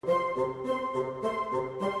Hi,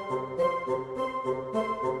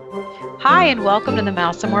 and welcome to the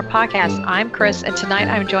Mouse and More podcast. I'm Chris, and tonight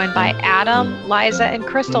I'm joined by Adam, Liza, and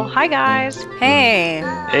Crystal. Hi, guys. Hey,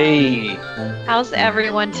 Hey, How's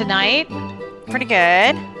everyone tonight? pretty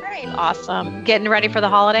good. Great. Awesome. Getting ready for the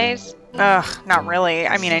holidays? Ugh, not really.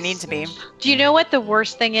 I mean, I need to be. Do you know what the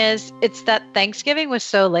worst thing is? It's that Thanksgiving was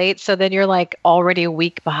so late, so then you're like already a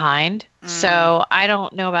week behind. So I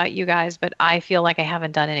don't know about you guys, but I feel like I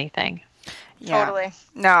haven't done anything. Yeah. Totally.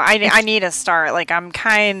 No, I need to start. Like, I'm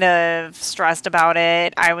kind of stressed about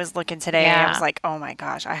it. I was looking today and I Yeah. was like, oh my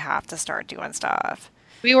gosh, I have to start doing stuff.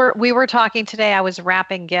 We were talking today. I was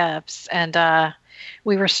wrapping gifts, and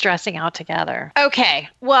we were stressing out together. Okay.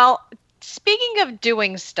 Well, speaking of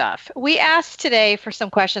doing stuff, we asked today for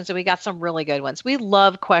some questions, and we got some really good ones. We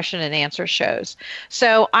love question and answer shows.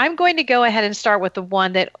 So I'm going to go ahead and start with the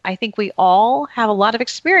one that I think we all have a lot of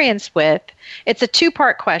experience with. It's a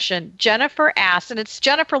two-part question. Jennifer asked, and it's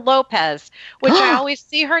Jennifer Lopez, which I always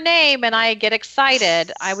see her name and I get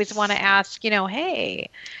excited. I always want to ask, hey,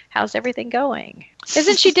 how's everything going?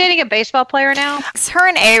 Isn't she dating a baseball player now? Her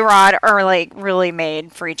and A-Rod are like really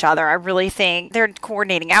made for each other. I really think they're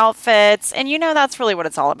coordinating outfits, and that's really what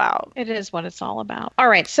it's all about. It is what it's all about. All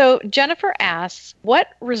right. So Jennifer asks, what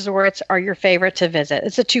resorts are your favorite to visit?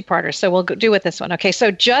 It's a two-parter, so we'll do with this one. Okay.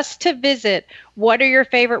 So just to visit, what are your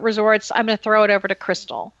favorite resorts? I'm going to throw it over to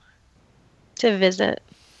Crystal to visit,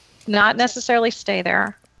 not necessarily stay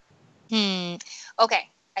there. Okay.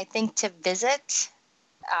 I think to visit,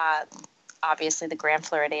 obviously the Grand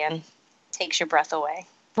Floridian takes your breath away.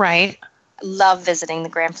 Right. Love visiting the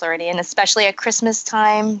Grand Floridian, especially at Christmas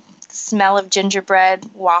time. The smell of gingerbread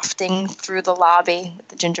wafting through the lobby at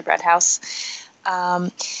the gingerbread house.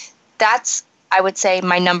 That's, I would say,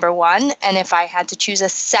 my number one. And if I had to choose a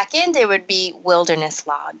second, it would be Wilderness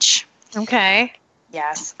Lodge. Okay.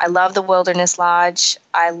 Yes, I love the Wilderness Lodge.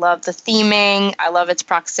 I love the theming. I love its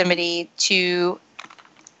proximity to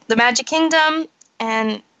the Magic Kingdom,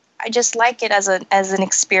 and I just like it as an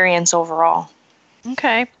experience overall.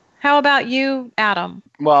 Okay. How about you, Adam?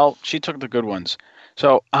 well, she took the good ones.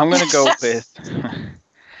 So I'm gonna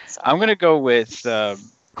go with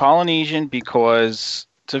Polynesian because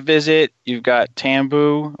to visit you've got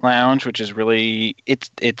Tambu Lounge, which is really it's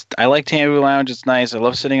I like Tambu Lounge. It's nice. I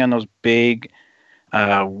love sitting on those big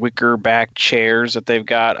wicker back chairs that they've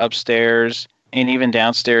got upstairs. And even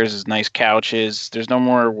downstairs is nice couches. There's no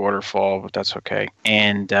more waterfall, but that's okay.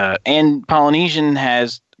 And Polynesian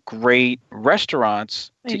has great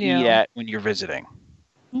restaurants to eat at when you're visiting.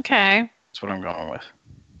 Okay. That's what I'm going with.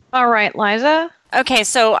 All right, Liza. Okay,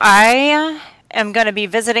 so I am going to be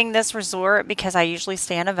visiting this resort because I usually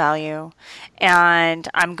stay in a Value, and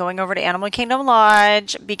I'm going over to Animal Kingdom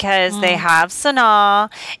Lodge because they have Sanaa.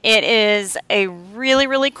 It is a really,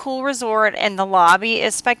 really cool resort, and the lobby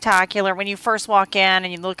is spectacular. When you first walk in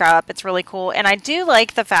and you look up, it's really cool. And I do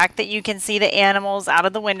like the fact that you can see the animals out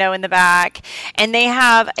of the window in the back, and they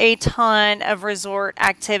have a ton of resort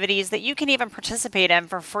activities that you can even participate in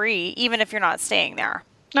for free, even if you're not staying there.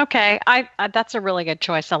 Okay. I that's a really good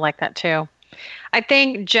choice. I like that too. I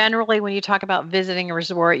think generally when you talk about visiting a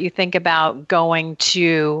resort, you think about going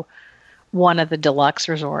to one of the deluxe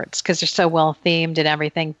resorts because they're so well themed and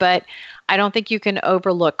everything. But I don't think you can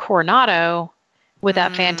overlook Coronado with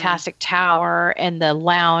that fantastic tower and the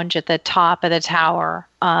lounge at the top of the tower.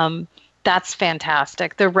 That's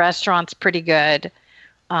fantastic. The restaurant's pretty good.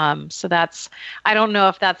 So I don't know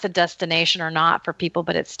if that's a destination or not for people,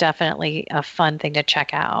 but it's definitely a fun thing to check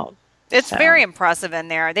out. It's So, very impressive in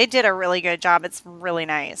there. They did a really good job. It's really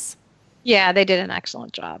nice. yeah, they did an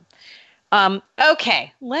excellent job.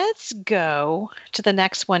 Okay, let's go to the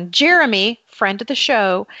next one. Jeremy, friend of the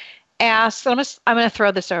show, asked, I'm going to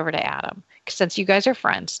throw this over to Adam since you guys are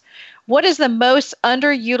friends. What is the most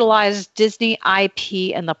underutilized Disney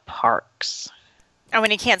IP in the parks? Oh,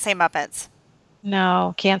 and you can't say Muppets.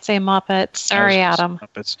 No, can't say Muppets. Sorry, Adam.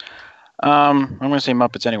 Muppets. I'm going to say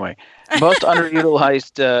Muppets anyway. Most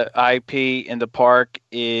underutilized IP in the park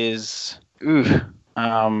is.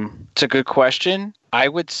 It's a good question. I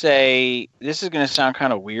would say this is going to sound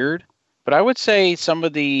kind of weird, but I would say some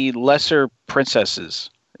of the lesser princesses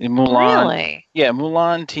in Mulan. Really? Yeah,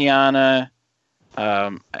 Mulan, Tiana.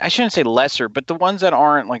 I shouldn't say lesser, but the ones that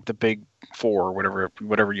aren't like the big four, or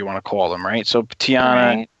whatever you want to call them, right? So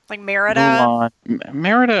Tiana. Right. Like Merida. Mulan.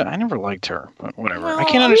 Merida, I never liked her, but whatever. Well, I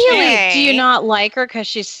can't understand. Really? Do you not like her because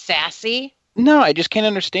she's sassy? No, I just can't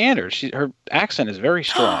understand her. Her accent is very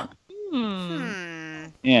strong.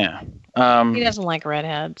 Yeah. He doesn't like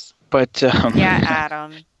redheads. But Yeah,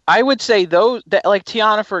 Adam. I would say those that like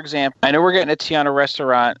Tiana, for example. I know we're getting a Tiana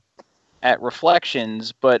restaurant at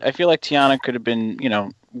Reflections, but I feel like Tiana could have been,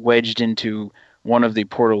 wedged into one of the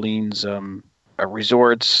Port Orleans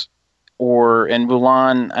resorts, or in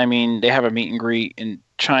Mulan. I mean, they have a meet and greet in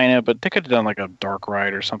China, but they could have done like a dark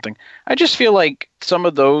ride or something. I just feel like some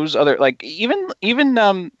of those other, like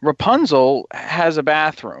even Rapunzel has a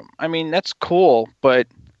bathroom. I mean, that's cool, but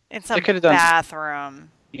It's they a could have done. bathroom.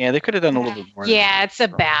 Yeah, they could have done a little bit more. Yeah, it's a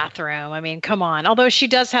bathroom. I mean, come on. Although she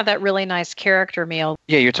does have that really nice character meal.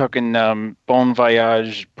 Yeah, you're talking Bon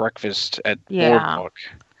Voyage breakfast at Boardwalk.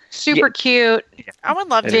 Super cute. I would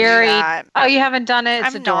love to do Very. that. Oh, you haven't done it? It's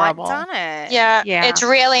I've adorable. not done it. Yeah, Yeah. it's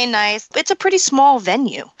really nice. It's a pretty small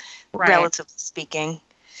venue, Right. relatively speaking.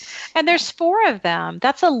 And there's 4 of them.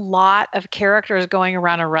 That's a lot of characters going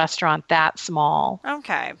around a restaurant that small.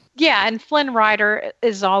 Okay. Yeah, and Flynn Rider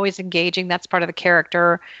is always engaging. That's part of the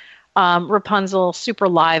character. Rapunzel, super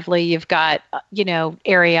lively. You've got,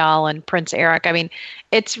 Ariel and Prince Eric. I mean,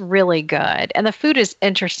 it's really good. And the food is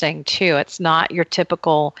interesting, too. It's not your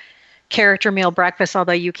typical character meal breakfast,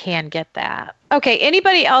 although you can get that. Okay,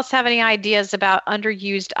 anybody else have any ideas about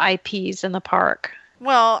underused IPs in the park?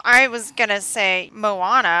 Well, I was going to say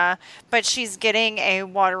Moana, but she's getting a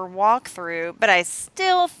water walkthrough, but I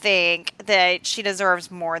still think that she deserves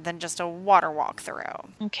more than just a water walkthrough.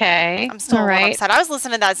 Okay. I'm still all a little right. upset. I was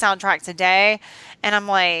listening to that soundtrack today, and I'm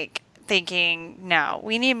like thinking, no,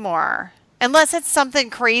 we need more. Unless it's something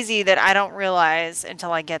crazy that I don't realize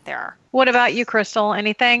until I get there. What about you, Crystal?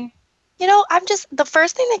 Anything? The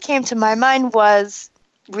first thing that came to my mind was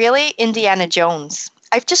really Indiana Jones.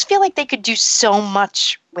 I just feel like they could do so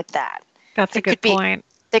much with that. That's a It good could be- point.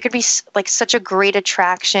 They could be like such a great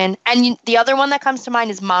attraction. And the other one that comes to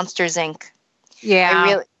mind is Monsters Inc.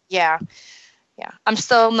 Yeah. Yeah. I'm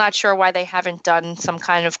still not sure why they haven't done some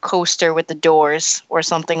kind of coaster with the doors or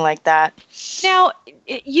something like that. Now,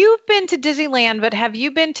 you've been to Disneyland, but have you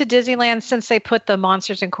been to Disneyland since they put the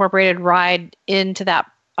Monsters Incorporated ride into that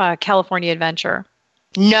California Adventure?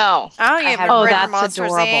 No. Oh, you I have haven't. Oh, River that's Monsters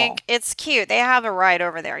adorable. Inc. It's cute. They have a ride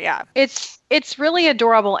over there, yeah. It's really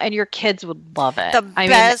adorable, and your kids would love it. The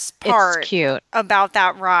best part It's cute. about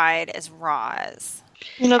that ride is Roz.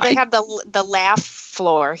 They have the laugh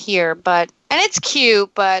floor here, and it's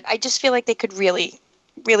cute, but I just feel like they could really,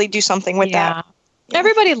 really do something with that. Yeah.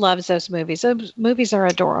 Everybody loves those movies. Those movies are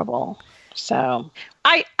adorable. So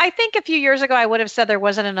I think a few years ago I would have said there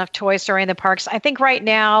wasn't enough Toy Story in the parks. I think right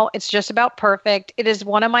now it's just about perfect. It is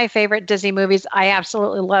one of my favorite Disney movies. I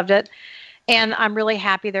absolutely loved it. And I'm really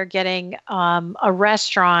happy they're getting a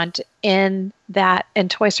restaurant in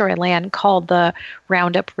Toy Story Land called the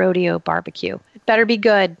Roundup Rodeo Barbecue. It better be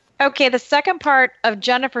good. Okay, the second part of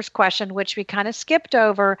Jennifer's question, which we kind of skipped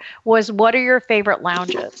over, was what are your favorite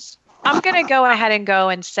lounges? I'm going to go ahead and go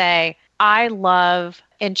and say I love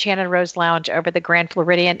Enchanted Rose Lounge over the Grand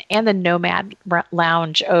Floridian and the Nomad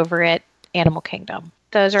Lounge over at Animal Kingdom.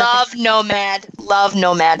 Those are Love Nomad.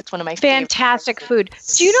 It's one of my fantastic favorite.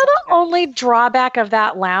 food. Do you know the only drawback of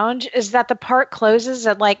that lounge is that the park closes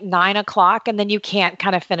at like 9:00 and then you can't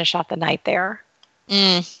kind of finish off the night there?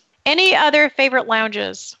 Any other favorite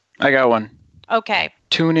lounges? I got one. Okay.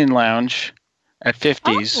 Tune In Lounge at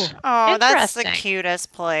 50s. Oh, that's the Interesting.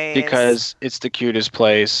 cutest place. Because it's the cutest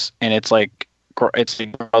place, and it's like it's your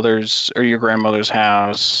brother's or your grandmother's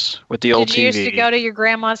house with the old Did you TV. used to go to your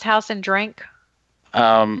grandma's house and drink?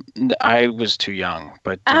 I was too young,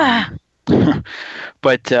 but that's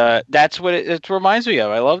what it reminds me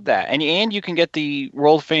of. I love that, and you can get the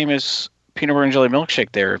world famous peanut butter and jelly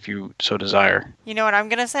milkshake there if you so desire. You know what I'm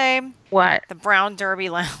going to say? What? The Brown Derby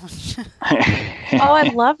Lounge. Oh, I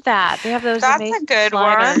love that. They have those That's amazing a good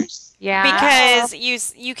sliders. Yeah. Because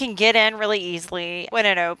you can get in really easily when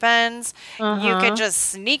it opens. You can just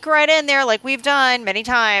sneak right in there like we've done many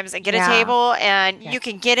times and get Yeah. a table and you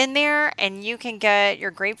can get in there and you can get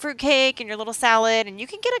your grapefruit cake and your little salad and you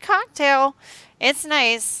can get a cocktail. It's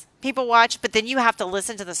nice. People watch, but then you have to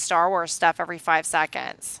listen to the Star Wars stuff every 5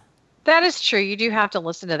 seconds. That is true. You do have to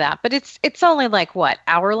listen to that, but it's only like what,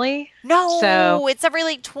 hourly? No, So- it's every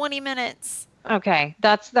like 20 minutes. Okay,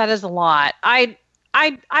 that is a lot. I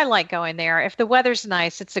like going there. If the weather's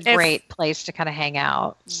nice, it's a great place to kind of hang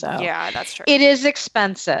out. So Yeah, that's true. it is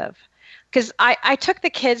expensive because I took the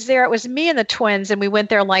kids there. It was me and the twins, and we went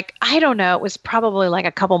there like, I don't know, it was probably like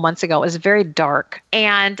a couple months ago. It was very dark,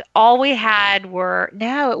 and all we had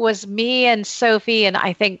it was me and Sophie and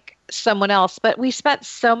I think someone else, but we spent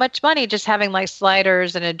so much money just having like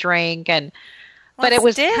sliders and a drink but it it's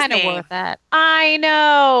was kind of Disney. worth it. I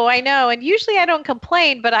know. And usually I don't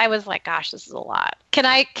complain, but I was like, gosh, this is a lot. Can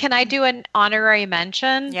I do an honorary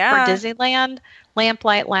mention Yeah. for Disneyland?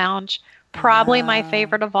 Lamplight Lounge, probably my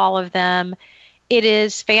favorite of all of them. It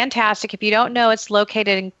is fantastic. If you don't know, it's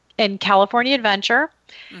located in California Adventure.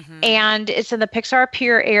 And it's in the Pixar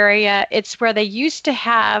Pier area. It's where they used to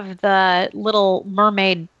have the Little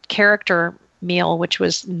Mermaid character meal, which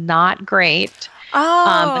was not great.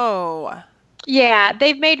 Oh. Yeah,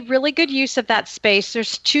 they've made really good use of that space.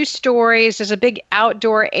 There's 2 stories. There's a big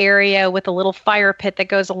outdoor area with a little fire pit that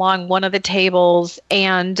goes along one of the tables.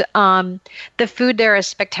 And the food there is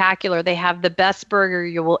spectacular. They have the best burger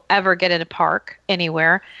you will ever get in a park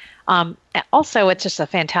anywhere. Also, it's just a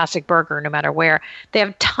fantastic burger no matter where. They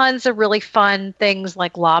have tons of really fun things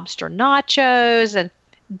like lobster nachos and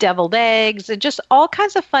deviled eggs and just all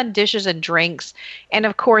kinds of fun dishes and drinks. And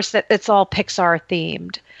of course, it's all Pixar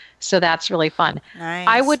themed. So that's really fun. Nice.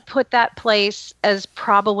 I would put that place as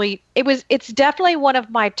probably, it's definitely one of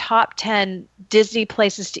my top 10 Disney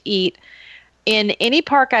places to eat in any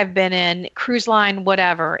park I've been in, cruise line,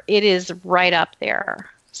 whatever. It is right up there.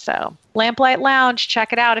 So Lamplight Lounge,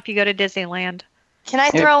 check it out if you go to Disneyland. Can I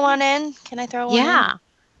throw one in? Yeah.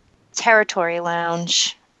 Territory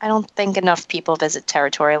Lounge. I don't think enough people visit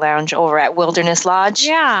Territory Lounge over at Wilderness Lodge.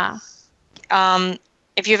 Yeah.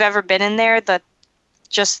 If you've ever been in there, the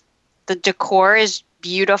decor is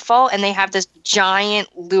beautiful, and they have this giant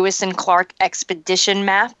Lewis and Clark expedition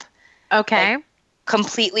map. Okay. Like,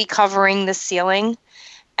 completely covering the ceiling.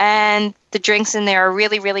 And the drinks in there are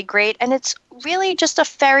really, really great. And it's really just a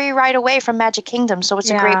ferry ride away from Magic Kingdom. So it's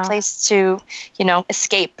a great place to,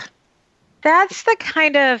 escape. That's the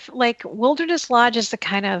kind of, Wilderness Lodge is the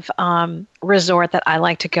kind of resort that I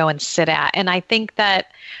like to go and sit at. And I think that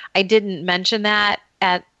I didn't mention that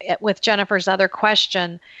with Jennifer's other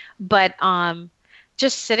question, but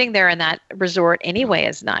just sitting there in that resort anyway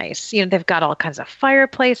is nice. They've got all kinds of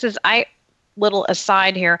fireplaces. Little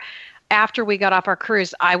aside here, after we got off our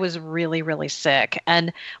cruise, I was really, really sick.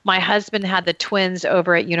 And my husband had the twins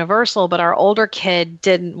over at Universal, but our older kid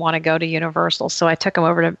didn't want to go to Universal. So I took him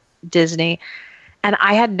over to Disney, and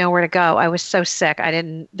I had nowhere to go. I was so sick.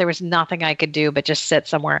 There was nothing I could do but just sit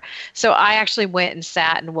somewhere. So I actually went and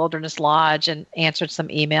sat in Wilderness Lodge and answered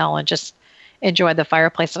some email and just enjoyed the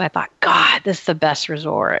fireplace. And I thought, God, this is the best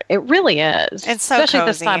resort. It really is. It's so especially cozy.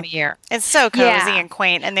 This time of year. It's so cozy and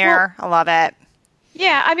quaint in there. I love it.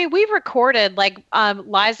 Yeah, I mean, we've recorded,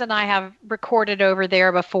 Liza and I have recorded over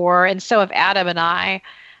there before, and so have Adam and I,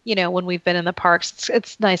 when we've been in the parks.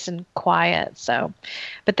 It's nice and quiet, so.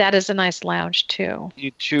 But that is a nice lounge, too.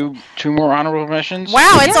 You two more honorable mentions?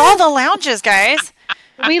 Wow, it's all the lounges, guys.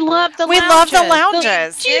 We love the lounges. We love the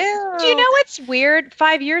lounges. Do you know what's weird?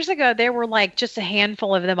 5 years ago, there were just a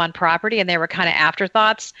handful of them on property, and they were kind of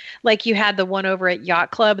afterthoughts. Like you had the one over at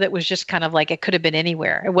Yacht Club that was just kind of it could have been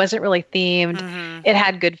anywhere. It wasn't really themed. Mm-hmm. It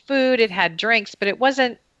had good food. It had drinks, but it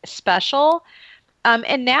wasn't special.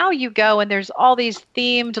 And now you go, and there's all these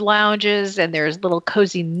themed lounges, and there's little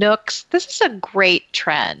cozy nooks. This is a great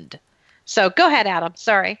trend. So go ahead, Adam.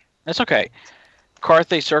 Sorry. That's okay.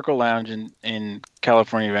 Carthay Circle Lounge in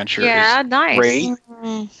California Adventure is nice. Great.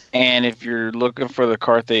 Mm-hmm. And if you're looking for the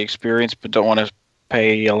Carthay experience but don't want to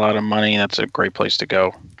pay a lot of money, that's a great place to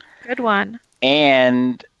go. Good one.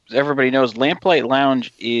 And everybody knows Lamplight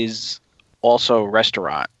Lounge is also a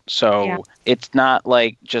restaurant. So it's not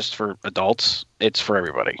just for adults. It's for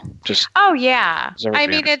everybody. Oh, yeah. I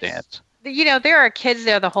mean, understands. There are kids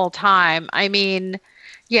there the whole time. I mean,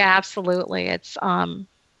 yeah, absolutely. It's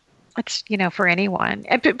for anyone.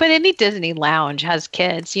 But any Disney lounge has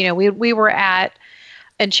kids. We were at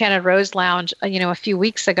Enchanted Rose Lounge, a few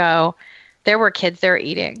weeks ago. There were kids there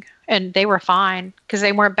eating, and they were fine because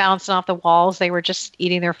they weren't bouncing off the walls. They were just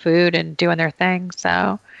eating their food and doing their thing.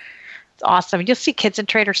 So it's awesome. You'll see kids in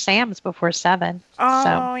Trader Sam's before 7.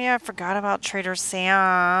 Oh, yeah. I forgot about Trader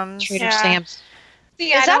Sam's. Trader Sam's.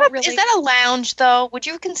 See, is that a lounge, though? Would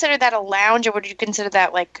you consider that a lounge, or would you consider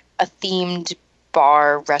that a themed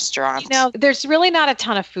bar restaurant? There's really not a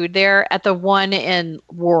ton of food there at the one in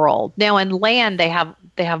World. Now in Land they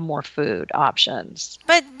have more food options.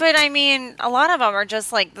 But I mean, a lot of them are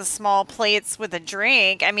just the small plates with a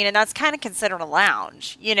drink. I mean, and that's kind of considered a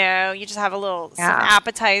lounge. You just have some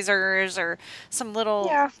appetizers or some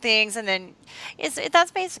little things, and then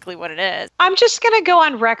that's basically what it is. I'm just going to go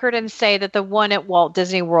on record and say that the one at Walt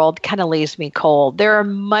Disney World kind of leaves me cold. There are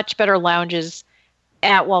much better lounges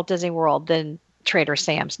at Walt Disney World than Trader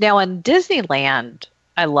Sam's. Now in Disneyland,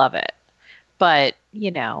 I love it, but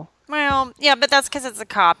Well, yeah, but that's because it's a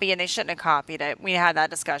copy, and they shouldn't have copied it. We had that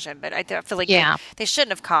discussion, but I feel like they shouldn't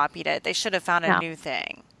have copied it. They should have found a new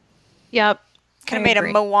thing. Yep. Could have made a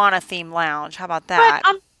Moana themed lounge. How about that?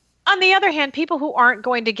 But on the other hand, people who aren't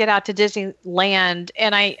going to get out to Disneyland,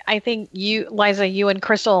 and I think you, Liza, you and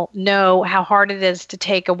Crystal know how hard it is to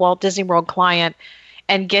take a Walt Disney World client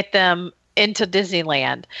and get them into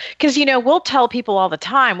Disneyland. Because, we'll tell people all the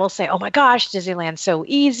time, we'll say, oh my gosh, Disneyland's so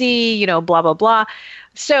easy, blah, blah, blah.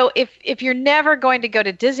 So if you're never going to go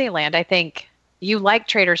to Disneyland, I think you like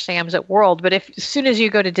Trader Sam's at World, but as soon as you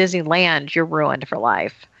go to Disneyland, you're ruined for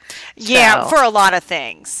life. Yeah, for a lot of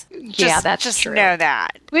things. That's just true. Know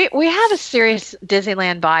that. We have a serious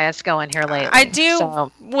Disneyland bias going here lately. I do.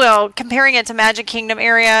 So. Well, comparing it to Magic Kingdom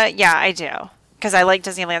area, yeah, I do. Because I like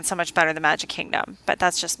Disneyland so much better than Magic Kingdom. But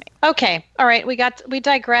that's just me. Okay. All right. We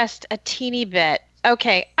digressed a teeny bit.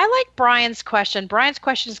 Okay. I like Brian's question. Brian's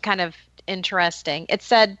question is kind of interesting. It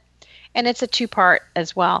said, and it's a two-part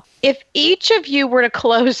as well. If each of you were to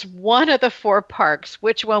close one of the 4 parks,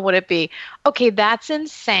 which one would it be? Okay, that's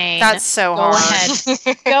insane. That's so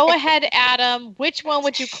hard. Go ahead, Adam. Which one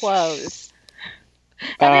would you close?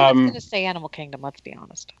 Everyone's going to say Animal Kingdom, let's be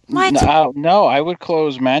honest. What? No, I would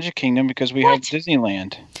close Magic Kingdom because we have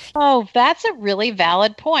Disneyland. Oh, that's a really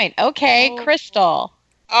valid point. Okay, Crystal.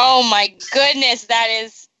 Oh my goodness, that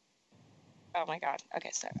is... Oh my god. Okay,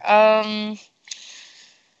 sorry.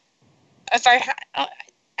 If I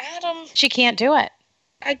Adam, she can't do it.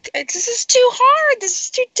 This is too hard. This is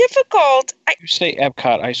too difficult. You say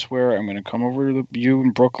Epcot, I swear I'm going to come over to you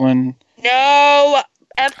in Brooklyn. No,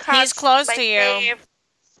 Epcot. He's close to you. Fave.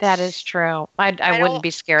 That is true. I wouldn't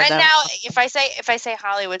be scared. And though. now, if I say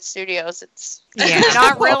Hollywood Studios, it's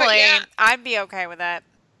not really. Yeah. I'd be okay with that.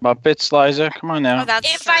 Muppets, Liza, come on now. Oh,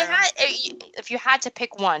 that's if true. if you had to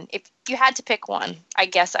pick one, I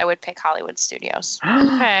guess I would pick Hollywood Studios.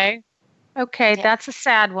 Okay, that's a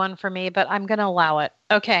sad one for me, but I'm going to allow it.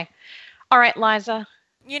 Okay. All right, Liza.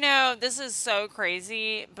 This is so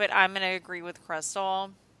crazy, but I'm going to agree with Crystal.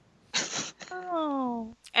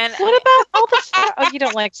 Oh. And what about all the Star... Oh, you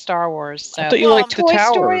don't like Star Wars, so... I thought you liked the Toy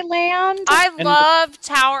Tower. Story Land? I love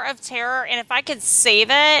Tower of Terror, and if I could save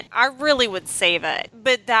it, I really would save it.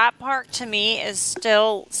 But that park, to me, is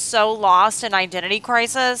still so lost in identity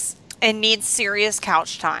crisis and needs serious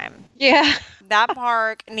couch time. Yeah. That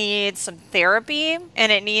park needs some therapy,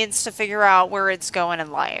 and it needs to figure out where it's going in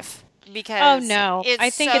life. Because I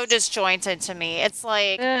think it's disjointed to me. It's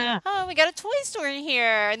like, we got a Toy Story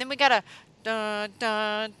here, and then we got a dun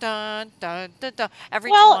dun dun dun dun dun every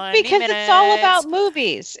 20 because minutes. it's all about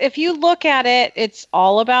movies. If you look at it, it's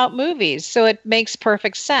all about movies, so it makes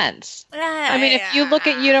perfect sense. I mean, if you look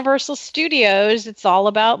at Universal Studios, it's all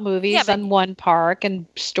about movies on one park and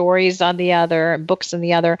stories on the other, and books on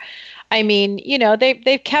the other. I mean,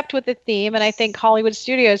 they've kept with the theme, and I think Hollywood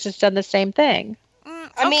Studios has done the same thing.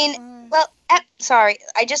 I mean, well,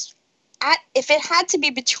 if it had to be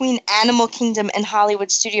between Animal Kingdom and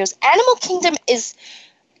Hollywood Studios, Animal Kingdom is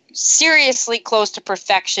seriously close to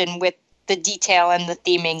perfection with the detail and the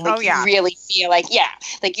theming. Like, you really feel like,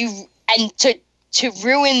 and to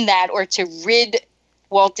ruin that or to rid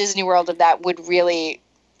Walt Disney World of that would really,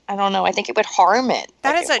 I don't know, I think it would harm it.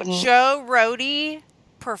 That is a Joe Rohde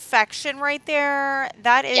perfection right there.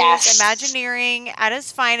 That is Imagineering at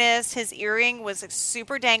his finest. His earring was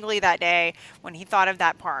super dangly that day when he thought of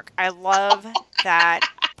that park. I love that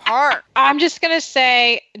park. I'm just going to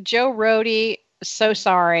say, Joe Rohde, so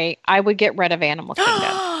sorry. I would get rid of Animal Kingdom.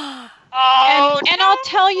 And I'll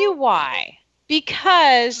tell you why.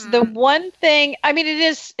 Because the one thing, I mean,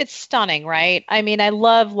 it's stunning, right? I mean, I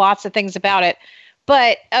love lots of things about it.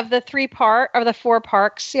 But of the 4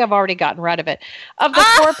 parks, see, I've already gotten rid of it. Of the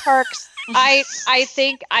 4 parks, I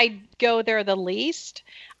think I'd go there the least.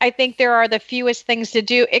 I think there are the fewest things to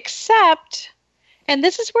do, except, and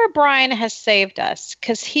this is where Brian has saved us,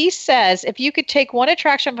 because he says if you could take one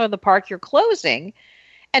attraction from the park you're closing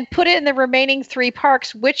and put it in the remaining 3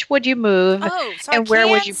 parks, which would you move and where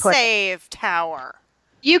would you put it? Save Tower.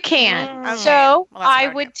 You can. Okay. So well, I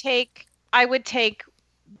would take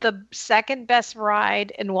the second best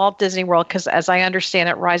ride in Walt Disney World, because as I understand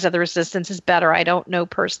it, Rise of the Resistance is better. I don't know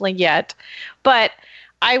personally yet, but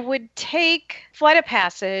I would take Flight of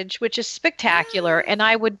Passage, which is spectacular, and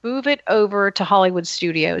I would move it over to Hollywood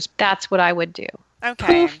Studios. That's what I would do.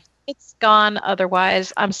 Okay. Poof, it's gone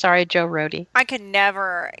otherwise. I'm sorry, Joe Rohde. I could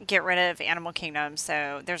never get rid of Animal Kingdom,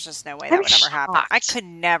 so there's just no way that would ever happen. I could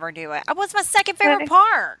never do it. It was my second favorite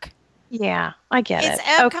park. Yeah, I get it. It's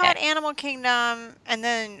Epcot, Animal Kingdom, and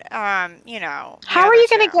then, How are you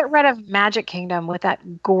going to get rid of Magic Kingdom with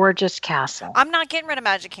that gorgeous castle? I'm not getting rid of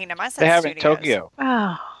Magic Kingdom. I said they have it in Studios. Tokyo.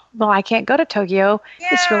 Oh, well, I can't go to Tokyo. Yeah.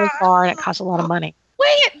 It's really far and it costs a lot of money. way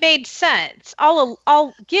it made sense.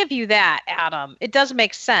 I'll give you that, Adam. It does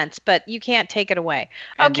make sense, but you can't take it away.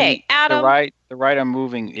 And Okay, Adam. The ride I'm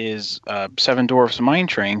moving is Seven Dwarfs Mine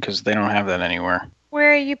Train because they don't have that anywhere.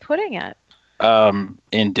 Where are you putting it?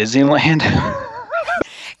 In Disneyland.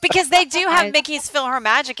 Because they do have Mickey's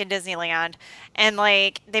PhilharMagic in Disneyland, and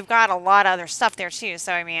like they've got a lot of other stuff there too.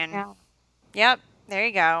 So I mean, Yep, there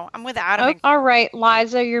you go. I'm with Adam. Oh, all right,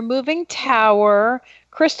 Liza, you're moving Tower.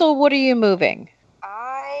 Crystal, what are you moving?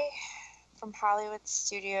 From Hollywood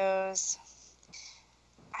Studios,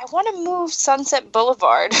 I want to move Sunset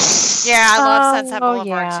Boulevard. Yeah, I love Sunset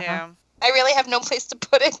Boulevard too. I really have no place to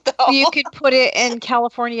put it though. You could put it in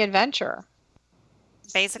California Adventure.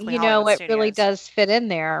 Basically, it really does fit in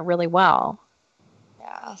there really well.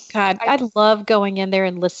 Yeah. God, I love going in there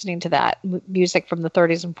and listening to that music from the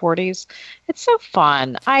 30s and 40s. It's so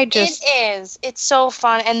fun. It is. It's so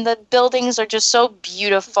fun, and the buildings are just so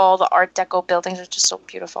beautiful. The Art Deco buildings are just so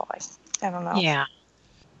beautiful. I don't know. Yeah.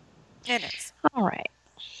 It is. All right.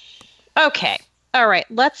 Okay. All right.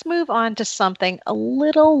 Let's move on to something a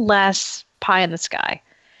little less pie in the sky.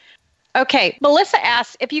 Okay. Melissa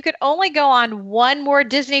asks, if you could only go on one more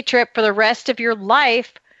Disney trip for the rest of your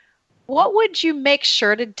life, what would you make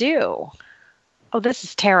sure to do? Oh, this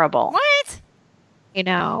is terrible. What?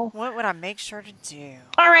 What would I make sure to do?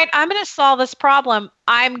 All right. I'm going to solve this problem.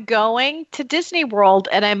 I'm going to Disney World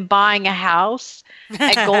and I'm buying a house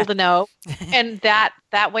at Golden Oak. And that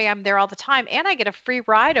way I'm there all the time. And I get a free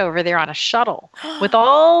ride over there on a shuttle with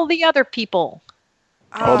all the other people.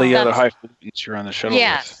 All the other highfalutin you're on the shuttle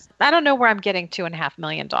with. I don't know where I'm getting $2.5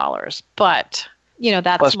 million, but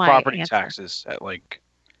that's plus my property answer. taxes at like.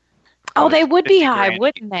 Oh, they would be high,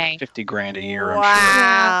 wouldn't they? $50,000 a year.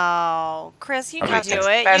 Wow, Chris, you can do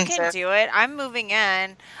it. You can do it. I'm moving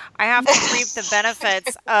in. I have to reap the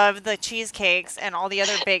benefits of the cheesecakes and all the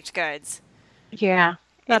other baked goods. Yeah,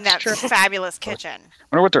 in that fabulous kitchen.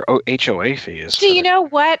 I wonder what their HOA fee is. Do you know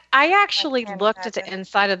what? I actually looked at the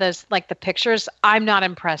inside of those, like the pictures. I'm not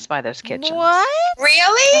impressed by those kitchens. What?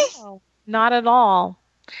 Really? No, not at all.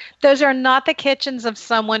 Those are not the kitchens of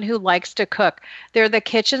someone who likes to cook. They're the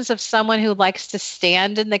kitchens of someone who likes to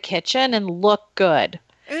stand in the kitchen and look good.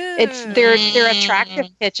 They're attractive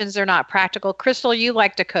kitchens. They're not practical. Crystal, you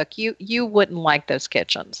like to cook. You wouldn't like those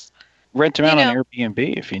kitchens. Rent them out on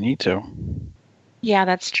Airbnb if you need to. Yeah,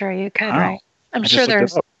 that's true. You could, wow. Right? I'm sure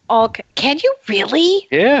there's all. Can you really?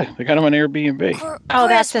 Yeah, they got them on Airbnb. Oh,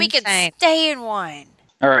 that's we insane. Could stay in one.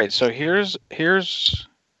 All right, so here's.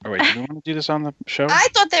 Oh, wait, do you want to do this on the show? I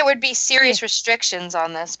thought there would be serious restrictions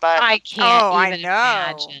on this, but I can't even I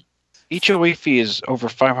know. imagine. HOA fee is over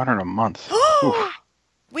 $500 a month.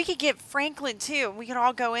 We could get Franklin too. We could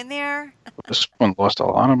all go in there. This one lost a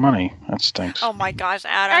lot of money. That stinks. Oh my gosh,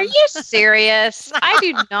 Adam! Are you serious? I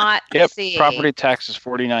do not see. Property tax is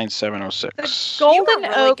 $49,706. The Golden you were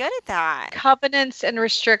really Oak good at that. Covenants and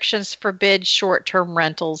restrictions forbid short-term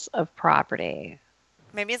rentals of property.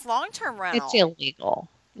 Maybe it's long-term rental. It's illegal.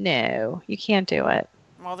 No, you can't do it.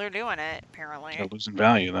 Well, they're doing it apparently. They're losing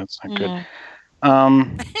value. That's not good.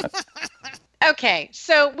 Okay,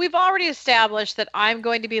 so we've already established that I'm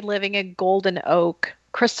going to be living in Golden Oak.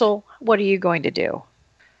 Crystal, what are you going to do?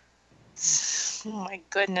 Oh my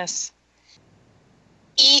goodness.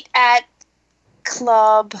 Eat at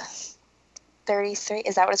Club 33.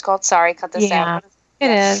 Is that what it's called? Sorry, cut this out.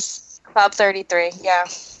 It is. Club 33, yeah.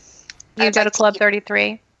 You go to Club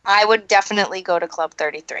 33? I would definitely go to Club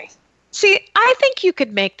 33. See, I think you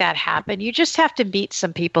could make that happen. You just have to meet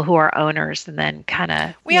some people who are owners and then kind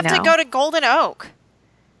of, We have to go to Golden Oak.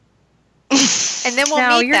 And then we'll meet them.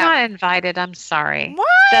 No, you're not invited. I'm sorry. What?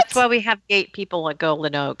 That's why we have gate people at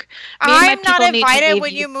Golden Oak. I'm not invited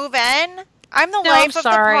when you move in. I'm the life of the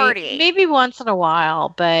party. Maybe once in a while,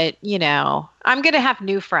 but, I'm going to have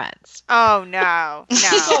new friends. Oh, no.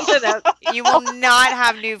 No. You will not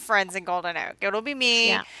have new friends in Golden Oak. It'll be me,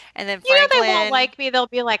 and then Franklin. They won't like me. They'll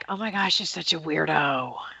be like, oh, my gosh, you're such a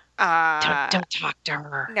weirdo. Don't talk to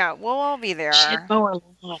her. No, we'll all be there. She'd mow her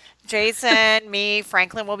lawn. Jason, me,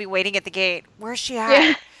 Franklin will be waiting at the gate. Where's she at?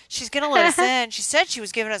 Yeah. She's going to let us in. She said she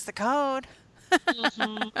was giving us the code.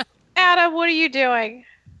 Adam, what are you doing?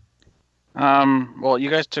 Well, you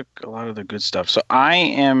guys took a lot of the good stuff. So I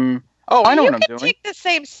am... Oh, I know what I'm doing. You can take the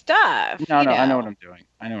same stuff. No, I know what I'm doing.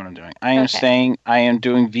 I am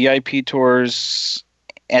doing VIP tours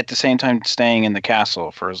at the same time staying in the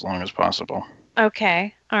castle for as long as possible.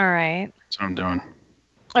 Okay. All right. That's what I'm doing.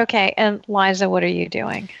 Okay. And Liza, what are you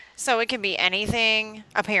doing? So it can be anything,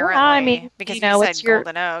 apparently. Because you said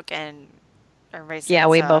Golden Oak and Everybody's Yeah, saying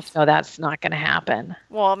we stuff. both know that's not going to happen.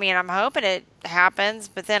 Well, I mean, I'm hoping it happens,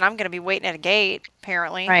 but then I'm going to be waiting at a gate,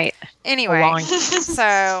 apparently. Right. Anyway, Long- so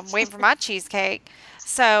I'm waiting for my cheesecake.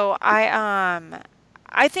 So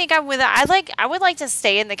I think I would like to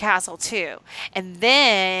stay in the castle too. And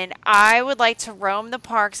then I would like to roam the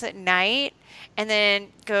parks at night and then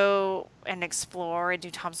go and explore and do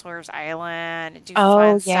Tom Sawyer's Island and do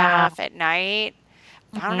Oh, fun yeah. stuff at night.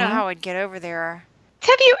 I don't know how I'd get over there.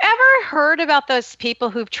 Have you ever heard about those people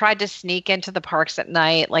who've tried to sneak into the parks at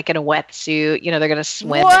night, like in a wetsuit? You know, they're going to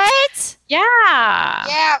swim. What? Yeah.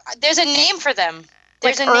 Yeah, there's a name for them.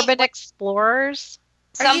 There's Like a urban name, explorers.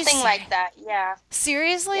 Are you something like that. Yeah.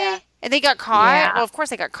 Seriously? Yeah. And they got caught? Yeah. Well, of course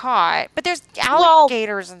they got caught. But there's Well,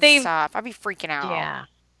 alligators and they've- stuff. I'd be freaking out. Yeah.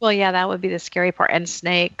 Well, yeah, that would be the scary part. And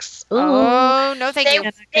snakes. Ooh. Oh, no thank you.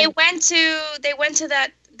 They went to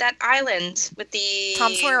that island with the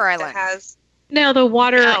Tom Sawyer Island. that has No, the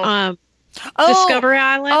water No. Discovery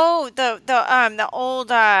Island. Oh, the old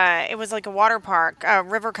it was like a water park,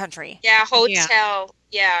 River Country. hotel.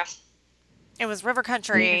 Yeah. It was River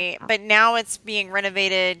Country, Yeah. but now it's being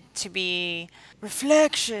renovated to be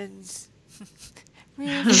Reflections.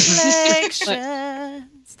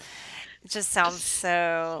 Reflections. It just sounds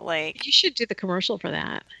so like, You should do the commercial for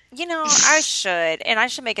that. I should, and I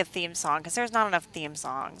should make a theme song because there's not enough theme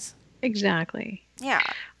songs. Exactly. Yeah.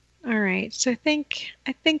 All right. So I think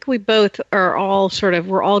we both are all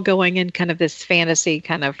we're all going in kind of this fantasy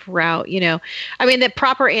kind of route, I mean, the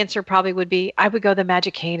proper answer probably would be I would go to the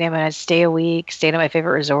Magic Kingdom and I'd stay a week, stay at my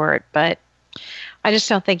favorite resort. But I just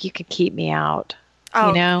don't think you could keep me out.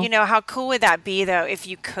 Oh, You know? how cool would that be though if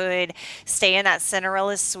you could stay in that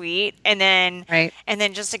Cinderella suite and then Right.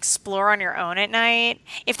 just explore on your own at night?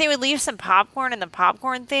 If they would leave some popcorn in the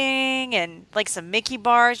popcorn thing and like some Mickey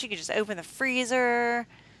bars, you could just open the freezer.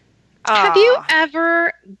 Have you Oh,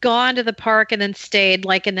 ever gone to the park and then stayed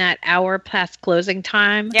like in that hour past closing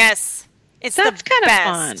time? yes. It's That's the kinda best.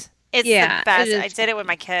 fun. It's Yeah, the best. it is I did it with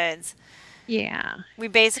my kids. Yeah. We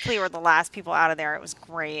basically were the last people out of there. It was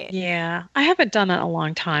great. Yeah. I haven't done it in a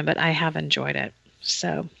long time, but I have enjoyed it.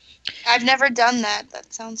 So, I've never done that.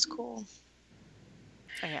 That sounds cool.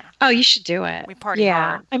 So, yeah. oh, you should do it. We party Yeah.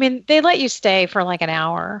 hard. I mean, they let you stay for like an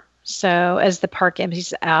hour. So as the park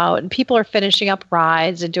empties out and people are finishing up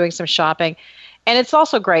rides and doing some shopping. And it's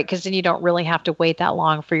also great because then you don't really have to wait that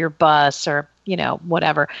long for your bus or,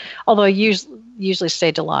 whatever. Although I usually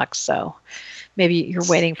stay deluxe. So maybe you're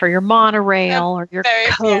waiting for your monorail or your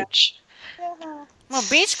coach. Well,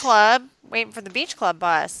 Beach Club, waiting for the Beach Club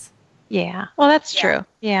bus. Yeah. Well, that's Yeah. true.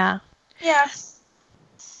 Yeah. Yeah.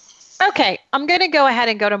 Okay, I'm going to go ahead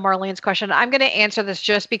and go to Marlene's question. I'm going to answer this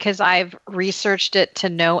just because I've researched it to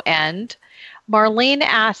no end. Marlene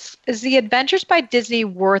asks, is the Adventures by Disney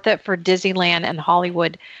worth it for Disneyland and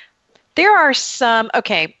Hollywood? There are some,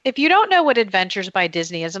 okay, if you don't know what Adventures by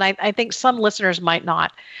Disney is, and I think some listeners might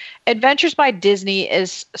not, Adventures by Disney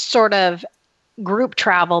is sort of group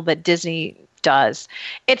travel that Disney does.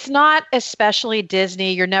 It's not especially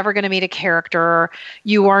Disney. You're never going to meet a character.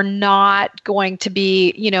 You are not going to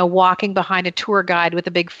be, walking behind a tour guide with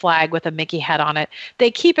a big flag with a Mickey head on it.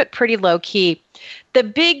 They keep it pretty low key. The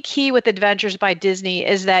big key with Adventures by Disney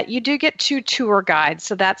is that you do get 2 tour guides.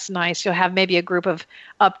 So that's nice. You'll have maybe a group of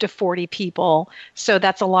up to 40 people. So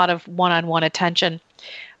that's a lot of one-on-one attention.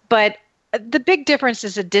 But the big difference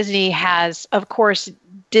is that Disney has, of course,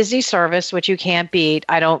 Disney service, which you can't beat.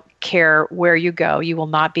 I don't care where you go. You will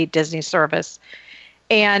not beat Disney service.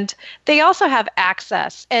 And they also have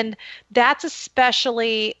access. And that's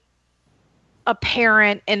especially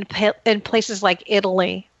apparent in places like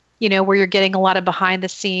Italy, where you're getting a lot of behind the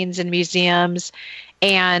scenes in museums,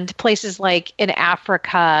 and places like in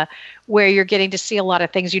Africa where you're getting to see a lot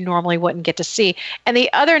of things you normally wouldn't get to see. And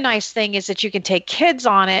the other nice thing is that you can take kids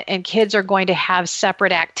on it, and kids are going to have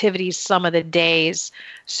separate activities some of the days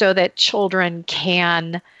so that children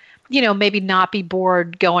can, maybe not be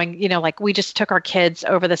bored going, like we just took our kids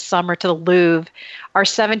over the summer to the Louvre. Our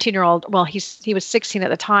 17-year-old, well, he was 16 at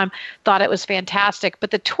the time, thought it was fantastic.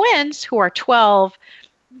 But the twins, who are 12,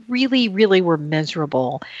 really, really were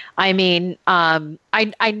miserable. I mean,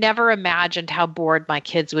 I never imagined how bored my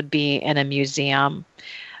kids would be in a museum.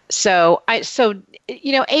 So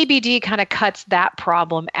ABD kind of cuts that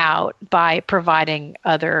problem out by providing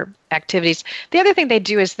other activities. The other thing they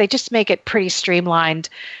do is they just make it pretty streamlined.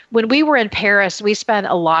 When we were in Paris, we spent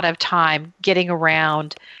a lot of time getting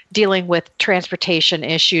around, dealing with transportation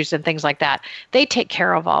issues and things like that. They take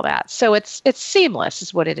care of all that. So it's seamless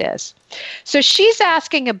is what it is. So she's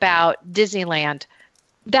asking about Disneyland.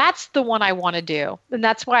 That's the one I want to do. And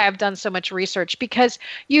that's why I've done so much research, because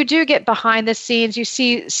you do get behind the scenes. You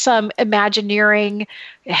see some Imagineering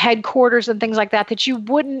headquarters and things like that that you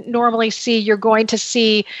wouldn't normally see. You're going to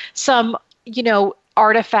see some,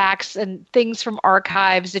 artifacts and things from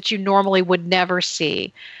archives that you normally would never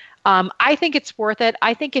see. I think it's worth it.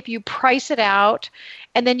 I think if you price it out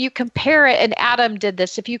and then you compare it, and Adam did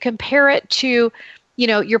this, if you compare it to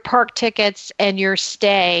your park tickets and your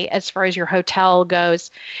stay as far as your hotel goes,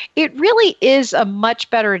 it really is a much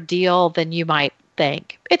better deal than you might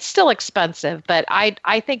think. It's still expensive, but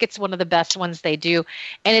I think it's one of the best ones they do.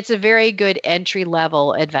 And it's a very good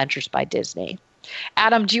entry-level Adventures by Disney.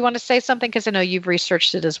 Adam, do you want to say something? Because I know you've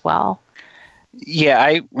researched it as well.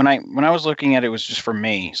 Yeah, when I was looking at it, it was just for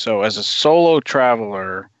me. So as a solo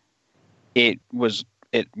traveler, it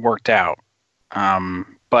worked out.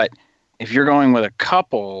 But if you're going with a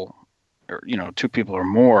couple, or 2 people or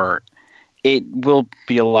more, it will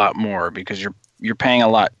be a lot more, because you're paying a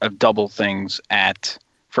lot of double things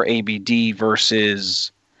for ABD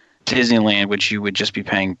versus Disneyland, which you would just be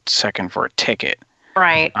paying second for a ticket.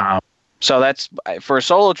 Right. So that's, for a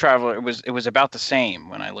solo traveler, it was about the same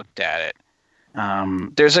when I looked at it.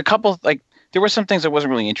 There's a couple, there were some things I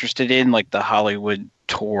wasn't really interested in, like the Hollywood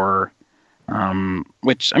tour.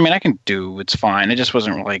 Which, I can do. It's fine. I just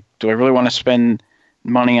wasn't like, do I really want to spend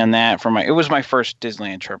money on that it was my first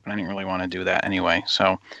Disneyland trip, and I didn't really want to do that anyway.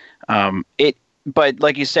 So, but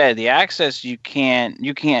like you said, the access, you can't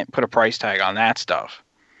put a price tag on that stuff.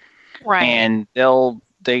 Right. And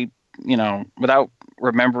without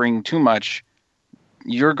remembering too much,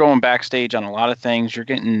 you're going backstage on a lot of things. You're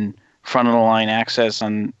getting front of the line access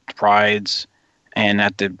on rides and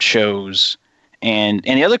at the shows. And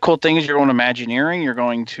the other cool thing is you're going to Imagineering, you're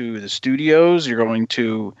going to the studios, you're going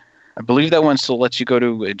to, I believe that one still lets you go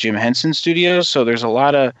to Jim Henson Studios. So there's a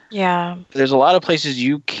lot of places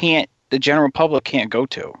the general public can't go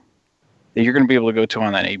to, that you're going to be able to go to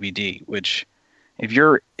on that ABD, which if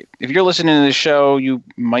you're listening to the show, you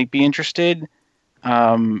might be interested.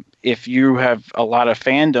 If you have a lot of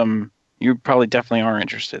fandom, you probably definitely are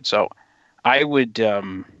interested. So I would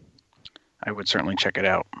certainly check it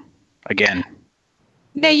out again.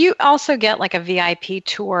 Now, you also get like a VIP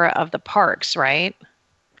tour of the parks, right?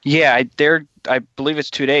 Yeah, I believe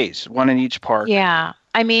it's 2 days, one in each park. Yeah.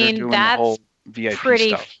 That's VIP pretty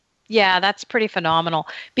stuff. Yeah, that's pretty phenomenal,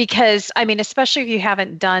 because especially if you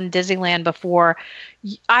haven't done Disneyland before.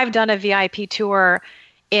 I've done a VIP tour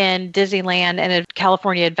in Disneyland and a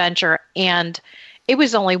California Adventure, and it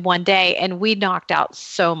was only 1 day, and we knocked out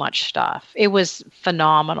so much stuff. It was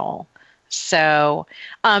phenomenal. So,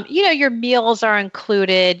 your meals are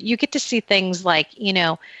included. You get to see things like,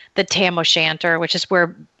 the Tam O'Shanter, which is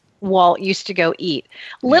where Walt used to go eat.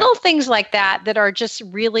 Little things like that are just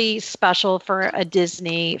really special for a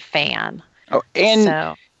Disney fan. Oh,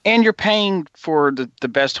 and you're paying for the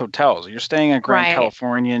best hotels. You're staying at Grand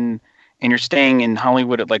Californian, and you're staying in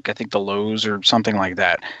Hollywood at I think the Loews or something like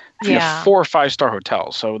that. You have 4 or 5 star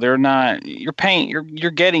hotels. So they're not, you're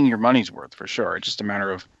getting your money's worth for sure. It's just a matter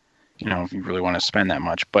of, if you really want to spend that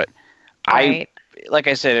much. But like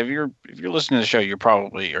I said, if you're listening to the show, you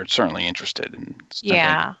probably are certainly interested, and it's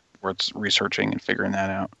worth researching and figuring that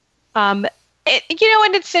out. And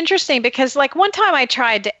it's interesting because one time I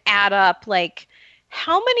tried to add up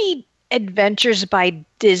how many Adventures by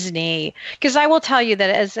Disney, because I will tell you that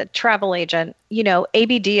as a travel agent,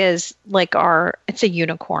 ABD is it's a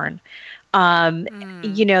unicorn.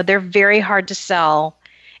 They're very hard to sell.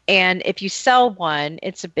 And if you sell one,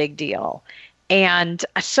 it's a big deal. And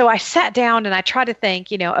so I sat down and I tried to think,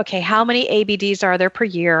 okay, how many ABDs are there per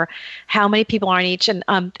year? How many people are on each? And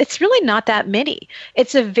it's really not that many.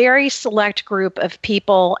 It's a very select group of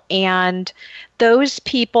people. And those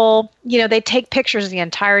people, they take pictures the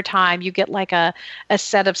entire time. You get a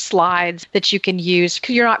set of slides that you can use,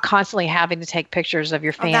 because you're not constantly having to take pictures of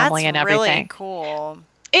your family and everything. That's really cool.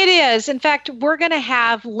 It is. In fact, we're going to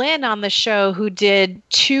have Lynn on the show, who did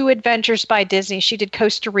 2 Adventures by Disney. She did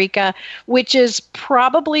Costa Rica, which is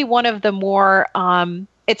probably one of the more,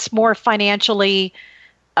 it's more financially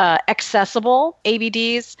accessible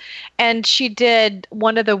ABDs. And she did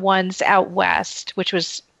one of the ones out west, which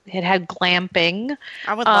it had glamping.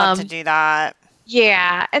 I would love to do that.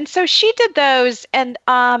 Yeah, and so she did those and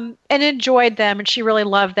enjoyed them, and she really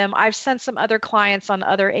loved them. I've sent some other clients on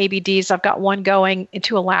other ABDs. I've got one going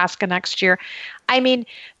into Alaska next year.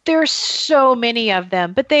 There's so many of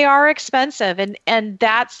them, but they are expensive, and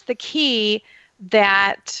that's the key.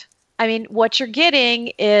 That what you're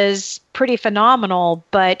getting is pretty phenomenal,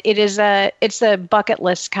 but it's a bucket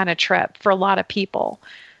list kind of trip for a lot of people.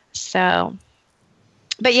 So,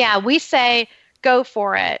 but yeah, we say go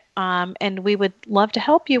for it. And we would love to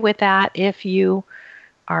help you with that if you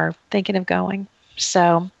are thinking of going.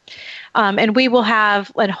 So, and we will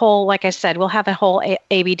have a whole, like I said, we'll have a whole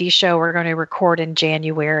ABD show we're going to record in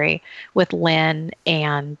January with Lynn,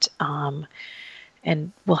 and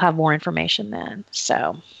we'll have more information then.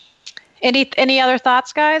 So, any other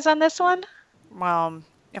thoughts, guys, on this one? Well,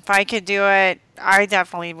 if I could do it, I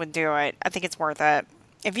definitely would do it. I think it's worth it.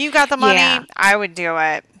 If you got the money, I would do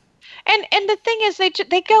it. And the thing is,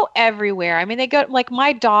 they go everywhere. I mean, they go, like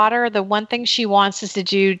my daughter, the one thing she wants is to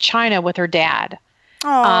do China with her dad.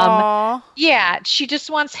 Aww. Yeah, she just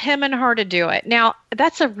wants him and her to do it. Now,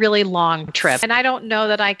 that's a really long trip. And I don't know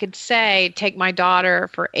that I could say, take my daughter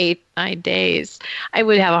for 8-9 days. I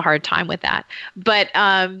would have a hard time with that. But,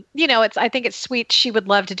 I think it's sweet. She would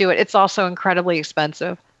love to do it. It's also incredibly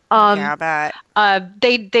expensive. Yeah, I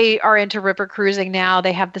bet. They are into river cruising now.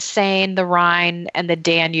 They have the Seine, the Rhine, and the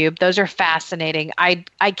Danube. Those are fascinating. I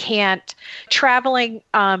can't traveling.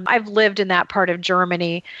 I've lived in that part of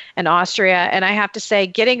Germany and Austria, and I have to say,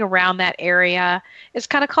 getting around that area is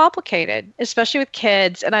kind of complicated, especially with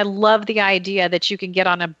kids. And I love the idea that you can get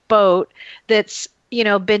on a boat that's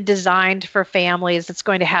been designed for families. It's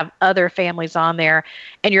going to have other families on there,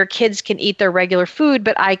 and your kids can eat their regular food,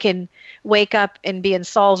 but I can wake up and be in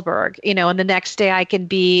Salzburg, and the next day I can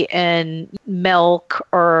be in Melk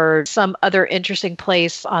or some other interesting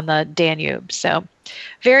place on the Danube. So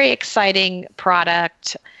very exciting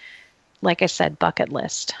product. Like I said, bucket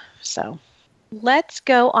list. So let's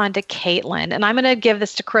go on to Caitlin. And I'm going to give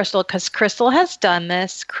this to Crystal because Crystal has done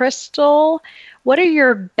this. Crystal, what are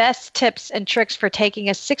your best tips and tricks for taking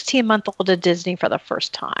a 16-month-old to Disney for the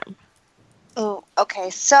first time? Oh,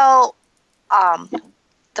 okay. So,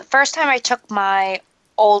 the first time I took my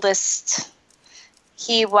oldest,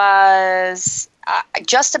 he was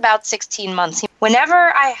just about 16 months.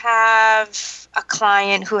 Whenever I have a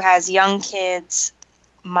client who has young kids,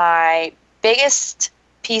 my biggest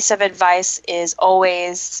piece of advice is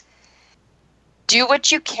always do what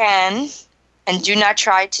you can and do not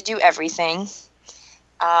try to do everything.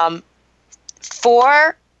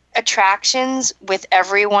 4 attractions with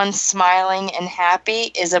everyone smiling and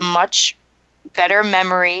happy is a much better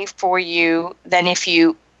memory for you than if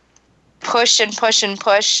you push and push and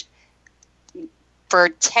push for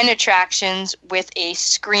 10 attractions with a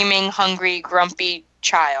screaming, hungry, grumpy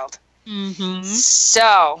child. Mm-hmm.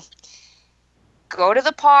 So, go to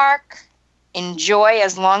the park, enjoy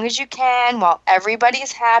as long as you can while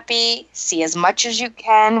everybody's happy, see as much as you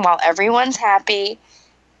can while everyone's happy,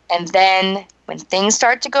 and then when things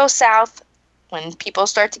start to go south, when people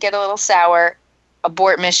start to get a little sour,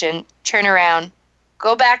 abort mission, turn around,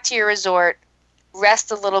 go back to your resort,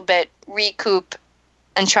 rest a little bit, recoup,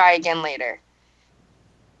 and try again later.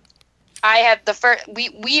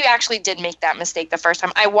 We actually did make that mistake the first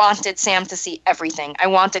time. I wanted Sam to see everything. I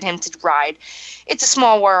wanted him to ride It's a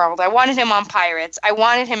Small World. I wanted him on Pirates. I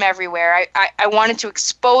wanted him everywhere. I wanted to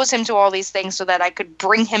expose him to all these things so that I could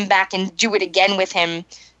bring him back and do it again with him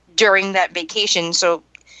during that vacation. So,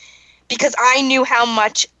 because I knew how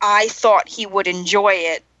much I thought he would enjoy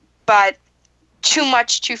it, but too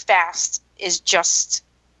much too fast is just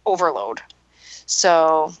overload.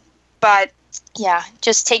 So, but yeah,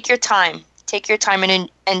 just take your time. Take your time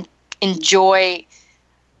and enjoy,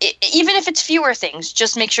 even if it's fewer things,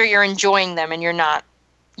 just make sure you're enjoying them and you're not,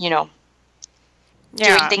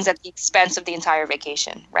 doing things at the expense of the entire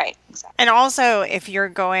vacation. Right. Exactly. And also, if you're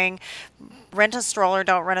going, rent a stroller.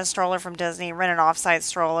 Don't rent a stroller from Disney. Rent an off-site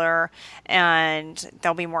stroller, and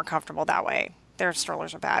they'll be more comfortable that way. Their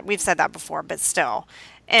strollers are bad. We've said that before, but still.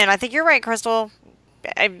 And I think you're right, Crystal.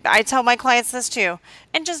 I tell my clients this too.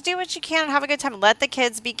 And just do what you can and have a good time. Let the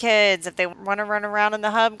kids be kids. If they want to run around in the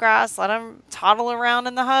hub grass, let them toddle around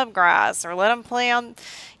in the hub grass, or let them play on,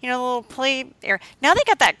 the little play area. Now they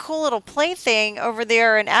got that cool little play thing over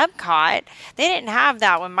there in Epcot. They didn't have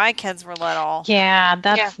that when my kids were little. Yeah,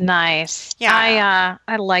 that's nice. Yeah.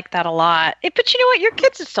 I like that a lot. But you know what? Your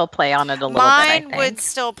kids would still play on it a little bit, I think. Mine would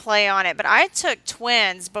still play on it, but I took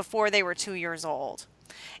twins before they were 2 years old.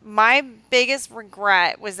 My biggest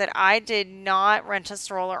regret was that I did not rent a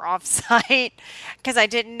stroller off-site because I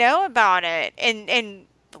didn't know about it. And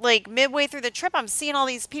like midway through the trip, I'm seeing all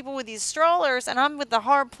these people with these strollers, and I'm with the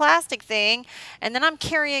hard plastic thing, and then I'm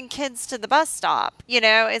carrying kids to the bus stop.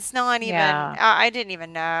 It's not even. Yeah. I didn't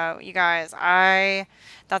even know, you guys.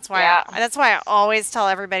 That's why I always tell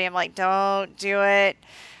everybody, I'm like, don't do it.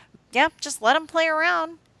 Yep, just let them play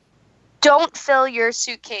around. Don't fill your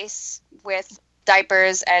suitcase with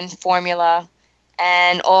diapers and formula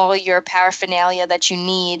and all your paraphernalia that you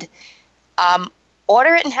need.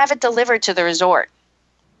 Order it and have it delivered to the resort.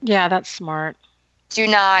 Yeah, that's smart. Do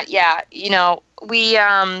not, yeah.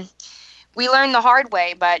 We learned the hard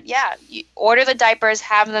way, but yeah, you order the diapers,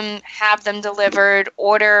 have them delivered,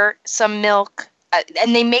 order some milk.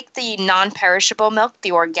 And they make the non-perishable milk,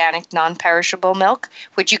 the organic non-perishable milk,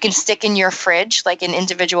 which you can stick in your fridge, like in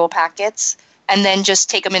individual packets, and then just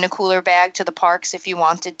take them in a cooler bag to the parks if you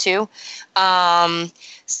wanted to.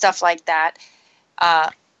 Stuff like that.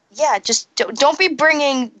 Yeah, just don't be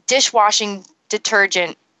bringing dishwashing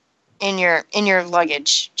detergent in your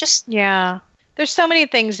luggage. Just Yeah. There's so many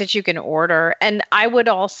things that you can order. And I would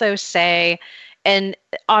also say, and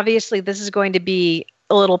obviously this is going to be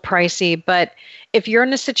a little pricey, but if you're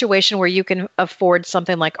in a situation where you can afford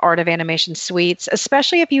something like Art of Animation Suites,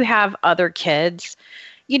 especially if you have other kids,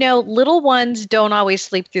 little ones don't always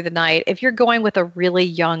sleep through the night. If you're going with a really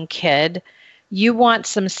young kid, you want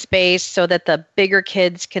some space so that the bigger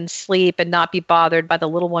kids can sleep and not be bothered by the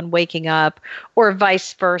little one waking up, or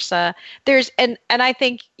vice versa. And I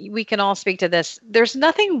think we can all speak to this. There's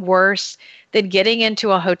nothing worse than getting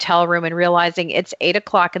into a hotel room and realizing it's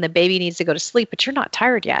 8:00 and the baby needs to go to sleep, but you're not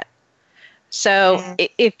tired yet. So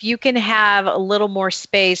if you can have a little more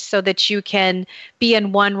space so that you can be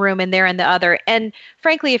in one room and they're in the other. And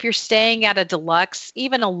frankly, if you're staying at a deluxe,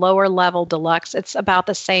 even a lower level deluxe, it's about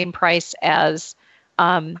the same price as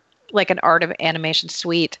like an Art of Animation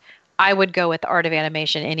suite. I would go with Art of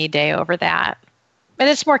Animation any day over that. And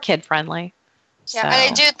it's more kid friendly. Yeah, and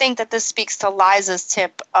I do think that this speaks to Liza's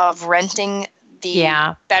tip of renting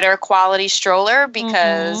the better quality stroller,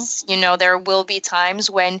 because there will be times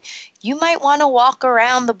when you might want to walk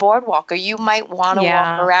around the boardwalk, or you might want to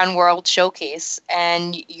walk around World Showcase,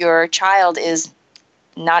 and your child is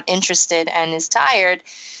not interested and is tired.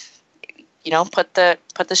 Put the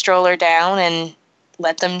stroller down and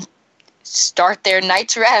let them start their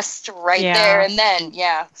night's rest right there and then.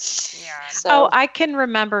 So I can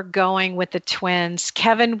remember going with the twins.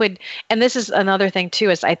 Kevin would, and this is another thing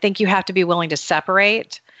too, is I think you have to be willing to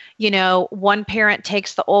separate. One parent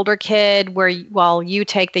takes the older kid while you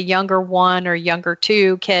take the younger one or younger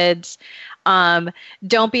two kids.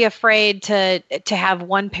 Don't be afraid to have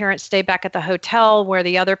one parent stay back at the hotel where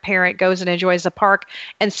the other parent goes and enjoys the park,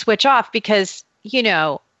 and switch off, because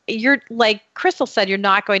you're, like Crystal said, you're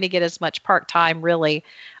not going to get as much park time really.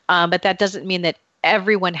 But that doesn't mean that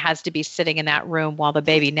everyone has to be sitting in that room while the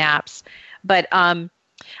baby naps. But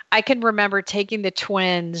I can remember taking the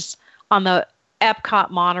twins on the Epcot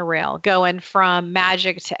monorail, going from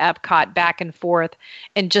Magic to Epcot back and forth,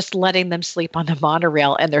 and just letting them sleep on the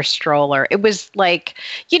monorail in their stroller. It was like,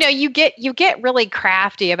 you get really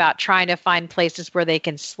crafty about trying to find places where they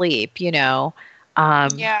can sleep,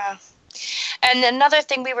 Yeah. And another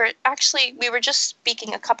thing, we were just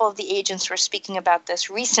speaking, a couple of the agents were speaking about this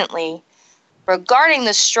recently regarding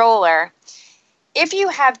the stroller. If you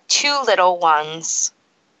have two little ones,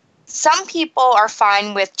 some people are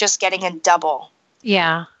fine with just getting a double.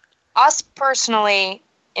 Yeah. Us personally,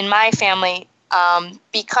 in my family,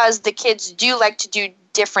 because the kids do like to do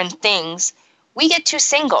different things, we get two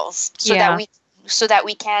singles so that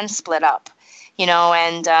we can split up.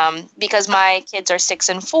 And because my kids are 6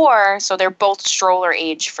 and 4, so they're both stroller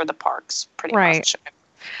age for the parks, pretty much.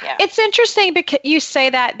 Yeah. It's interesting because you say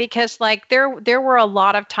that, because like there were a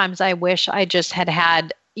lot of times I wish I just had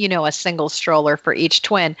a single stroller for each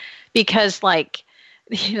twin, because like,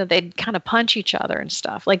 they'd kind of punch each other and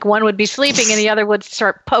stuff. Like one would be sleeping and the other would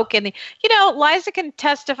start poking. Liza can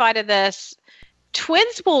testify to this.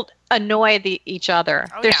 Twins will annoy each other.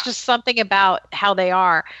 There's just something about how they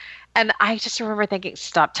are. And I just remember thinking,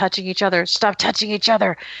 stop touching each other, go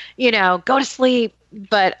to sleep.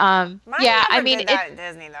 But Mine did that at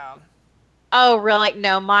Disney though. Oh, really?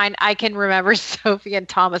 No, mine, I can remember Sophie and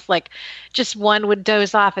Thomas, like just one would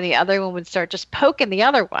doze off and the other one would start just poking the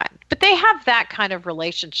other one. But they have that kind of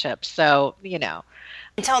relationship. So,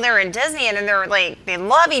 Until they're in Disney and then they're like, they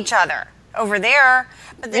love each other over there.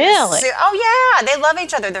 But really? They love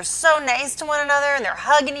each other. They're so nice to one another, and they're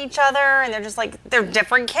hugging each other, and they're just like, they're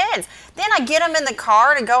different kids. Then I get them in the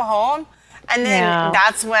car to go home, and then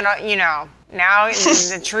that's when, now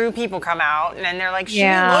the true people come out, and then they're like, she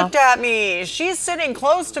looked at me, she's sitting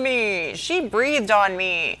close to me, she breathed on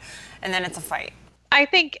me, and then it's a fight. I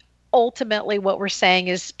think ultimately what we're saying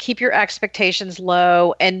is keep your expectations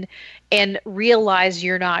low and realize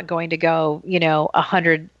you're not going to go,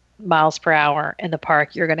 100 miles per hour in the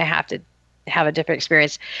park. You're going to have a different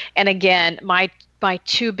experience. And again, my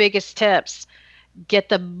two biggest tips: get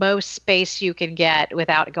the most space you can get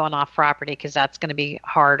without going off property, because that's going to be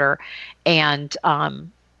harder, and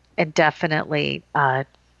definitely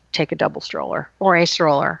take a double stroller or a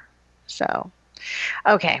stroller. So,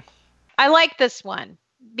 okay, I like this one.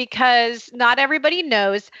 because not everybody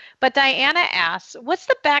knows, but Diana asks, what's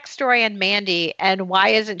the backstory on Mandy and why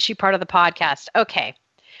isn't she part of the podcast? Okay.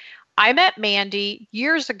 I met Mandy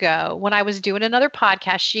years ago when I was doing another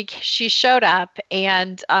podcast. She showed up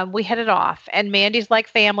and we hit it off. And Mandy's like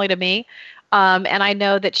family to me. And I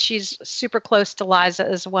know that she's super close to Liza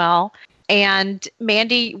as well. And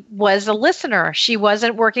Mandy was a listener. She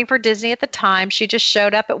wasn't working for Disney at the time. She just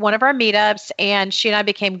showed up at one of our meetups and she and I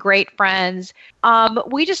became great friends.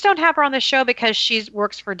 We just don't have her on the show because she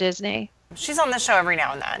works for Disney. She's on the show every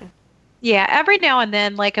now and then. Yeah, every now and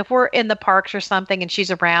then, like if we're in the parks or something and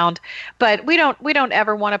she's around, but we don't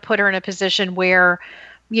ever want to put her in a position where,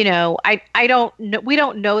 we don't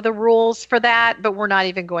know the rules for that, but we're not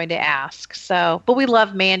even going to ask. So, but we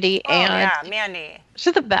love Mandy Mandy.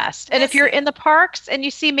 She's the best. And if you're in the parks and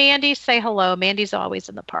you see Mandy, say hello. Mandy's always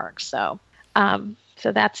in the parks. So,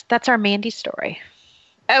 so that's our Mandy story.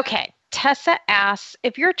 Okay. Tessa asks,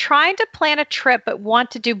 if you're trying to plan a trip but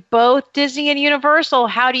want to do both Disney and Universal,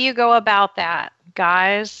 how do you go about that?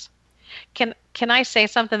 Guys, can I say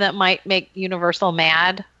something that might make Universal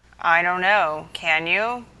mad? I don't know. Can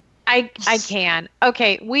you? I can.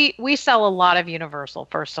 Okay, we sell a lot of Universal,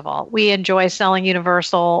 first of all. We enjoy selling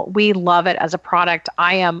Universal. We love it as a product.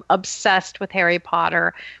 I am obsessed with Harry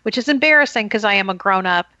Potter, which is embarrassing because I am a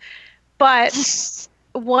grown-up. But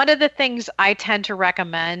one of the things I tend to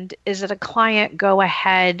recommend is that a client go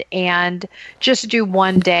ahead and just do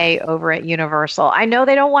one day over at Universal. I know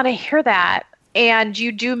they don't want to hear that, and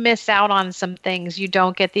you do miss out on some things. You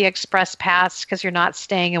don't get the express pass because you're not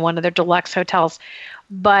staying in one of their deluxe hotels.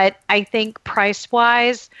 But I think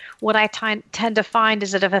price-wise, what I tend to find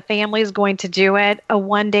is that if a family is going to do it, a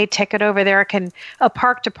one-day ticket over there a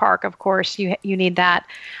park to park, of course, you need that,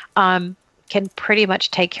 can pretty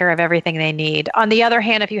much take care of everything they need. On the other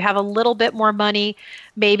hand, if you have a little bit more money,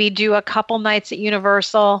 maybe do a couple nights at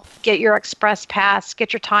Universal, get your express pass,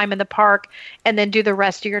 get your time in the park, and then do the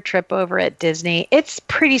rest of your trip over at Disney. It's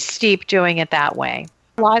pretty steep doing it that way.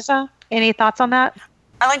 Liza, any thoughts on that?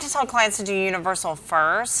 I like to tell clients to do Universal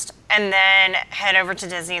first and then head over to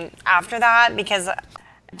Disney after that because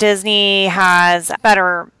Disney has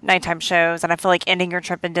better nighttime shows, and I feel like ending your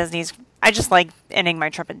trip in Disney's I just like ending my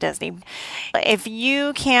trip at Disney. If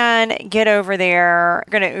you can get over there,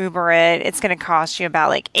 you're going to Uber it. It's going to cost you about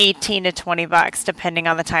like $18 to $20 depending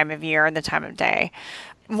on the time of year and the time of day.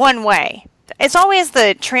 One way. It's always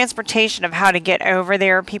the transportation of how to get over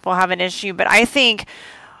there. People have an issue, but I think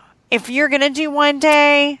if you're going to do one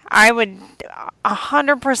day, I would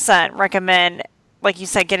 100% recommend, like you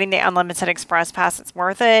said, getting the Unlimited Express Pass. It's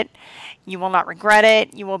worth it. You will not regret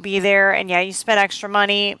it. You will be there, and yeah, you spend extra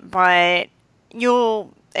money, but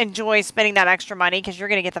you'll enjoy spending that extra money because you're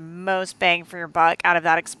going to get the most bang for your buck out of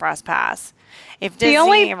that Express Pass. If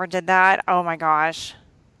Disney ever did that, oh my gosh.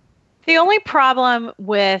 The only problem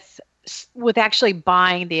with actually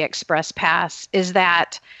buying the Express Pass is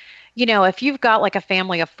that, if you've got like a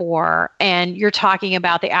family of 4 and you're talking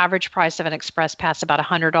about the average price of an Express Pass, about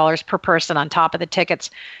 $100 per person on top of the tickets,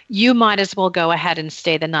 you might as well go ahead and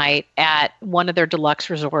stay the night at one of their deluxe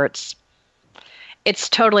resorts. It's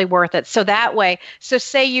totally worth it. So that way,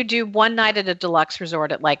 say you do one night at a deluxe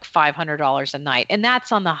resort at like $500 a night, and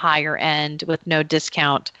that's on the higher end with no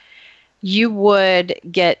discount. You would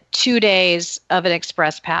get 2 days of an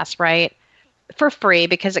Express Pass, right? For free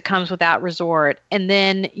because it comes with that resort, and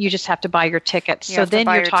then you just have to buy your tickets. So then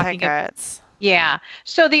you're talking tickets. Yeah.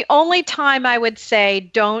 So the only time I would say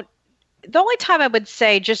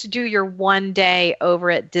just do your one day over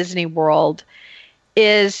at Disney World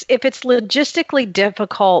is if it's logistically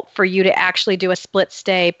difficult for you to actually do a split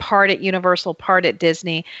stay, part at Universal, part at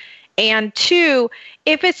Disney. And 2,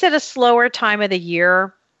 if it's at a slower time of the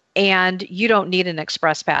year and you don't need an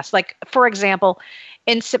Express Pass. Like, for example,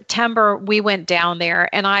 in September, we went down there,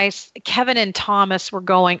 and Kevin and Thomas were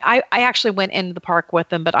going. I actually went into the park with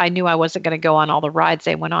them, but I knew I wasn't going to go on all the rides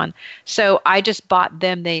they went on. So I just bought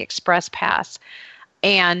them the Express Pass.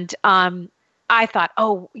 And I thought,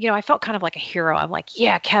 I felt kind of like a hero. I'm like,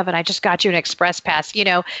 yeah, Kevin, I just got you an Express Pass.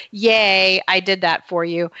 Yay, I did that for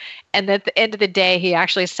you. And at the end of the day, he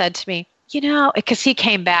actually said to me, because he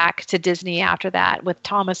came back to Disney after that with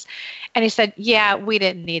Thomas, and he said, yeah, we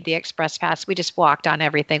didn't need the Express Pass. We just walked on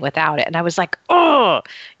everything without it. And I was like,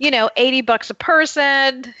 $80 a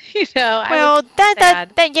person, Well, yeah,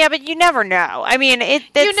 but you never know. I mean,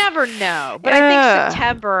 you never know. But I think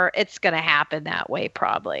September, it's going to happen that way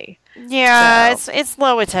probably. Yeah, so. It's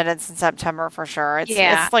low attendance in September for sure.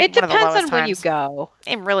 It's like it depends on when you go.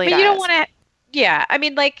 It really does. But you don't want to, yeah, I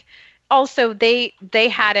mean, like, also, they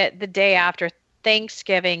had it the day after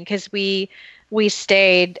Thanksgiving because we we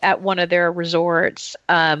stayed at one of their resorts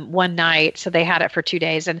one night. So they had it for 2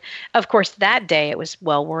 days. And of course, that day it was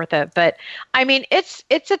well worth it. But I mean, it's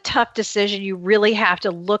a tough decision. You really have to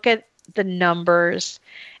look at the numbers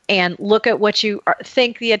and look at what you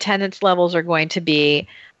think the attendance levels are going to be.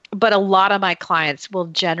 But a lot of my clients will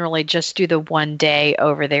generally just do the 1 day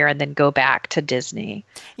over there and then go back to Disney.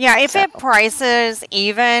 Yeah, if it prices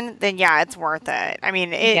even, then yeah, it's worth it. I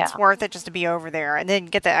mean, it's worth it just to be over there and then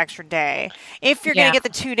get the extra day. If you're going to get the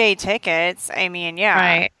 2-day tickets, I mean, yeah.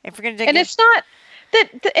 Right. If you're going to, and it's not that.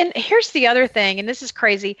 And here's the other thing, and this is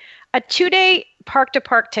crazy: a 2-day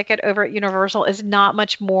park-to-park ticket over at Universal is not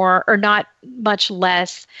much more or not much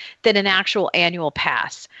less than an actual annual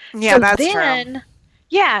pass. Yeah, so that's true.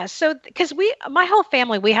 Yeah, so because my whole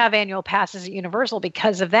family, we have annual passes at Universal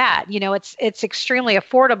because of that. You know, it's extremely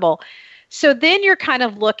affordable. So then you're kind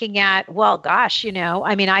of looking at, well, gosh, you know,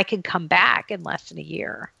 I mean, I can come back in less than a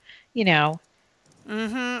year, you know.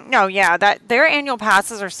 Mm-hmm. No, yeah, that their annual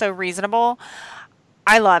passes are so reasonable.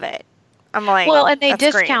 I love it. I'm like, well, and they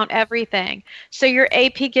discount everything. So your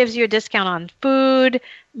AP gives you a discount on food,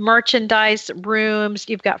 merchandise, rooms.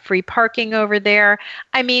 You've got free parking over there.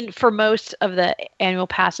 I mean, for most of the annual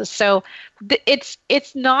passes. So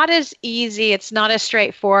it's not as easy. It's not as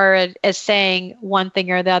straightforward as saying one thing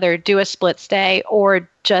or the other. Do a split stay or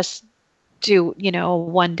just do, you know, a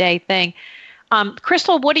 1-day thing.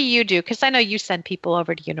 Crystal, what do you do? Because I know you send people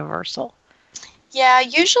over to Universal. Yeah,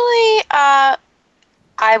 usually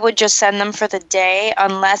I would just send them for the day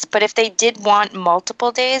but if they did want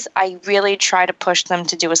multiple days, I really try to push them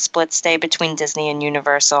to do a split stay between Disney and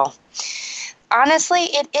Universal. Honestly,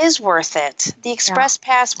 it is worth it. The Express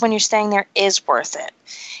Pass when you're staying there is worth it.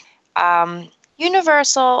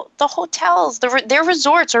 Universal, the hotels, their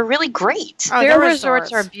resorts are really great. Oh, their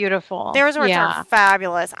resorts are beautiful. Their resorts are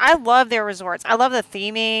fabulous. I love their resorts. I love the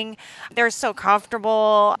theming. They're so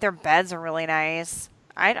comfortable. Their beds are really nice.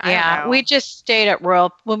 I don't know. We just stayed at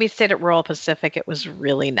when we stayed at Royal Pacific, it was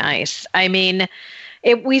really nice. I mean,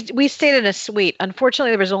 we stayed in a suite.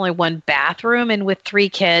 Unfortunately, there was only one bathroom, and with 3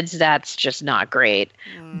 kids, that's just not great.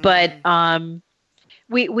 But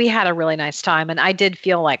we had a really nice time, and I did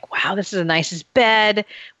feel like, wow, this is the nicest bed.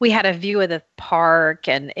 We had a view of the park,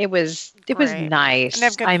 and it was nice. And they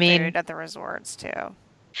have good food at the resorts too.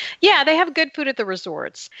 Yeah, they have good food at the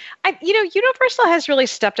resorts. Universal has really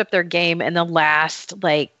stepped up their game in the last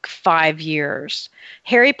 5 years.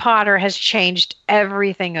 Harry Potter has changed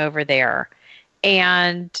everything over there.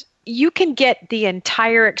 And you can get the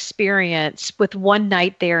entire experience with 1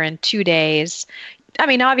 night there and 2 days. I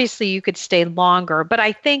mean, obviously you could stay longer, but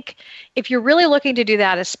I think if you're really looking to do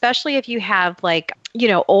that, especially if you have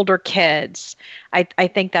older kids, I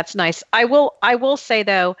think that's nice. I will say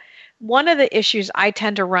though, one of the issues I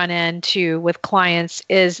tend to run into with clients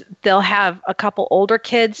is they'll have a couple older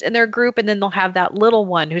kids in their group, and then they'll have that little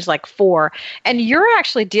one who's 4. And you're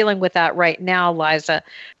actually dealing with that right now, Liza.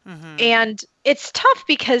 Mm-hmm. And it's tough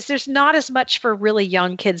because there's not as much for really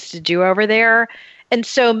young kids to do over there. And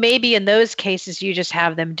so maybe in those cases, you just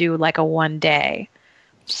have them do a 1 day.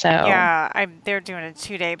 So yeah, they're doing a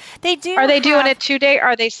 2-day. They do. Are they doing a 2-day?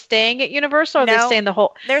 Are they staying at Universal? Or no, are they staying the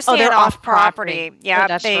whole? They're staying off property. Yeah,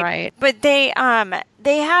 that's right. But they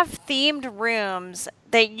have themed rooms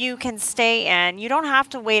that you can stay in. You don't have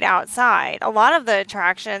to wait outside. A lot of the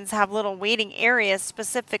attractions have little waiting areas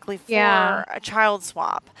specifically for a child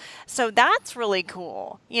swap. So that's really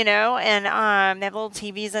cool, you know. And they have little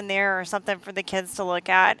TVs in there or something for the kids to look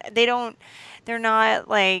at. They're not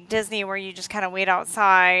like Disney where you just kind of wait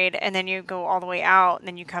outside and then you go all the way out and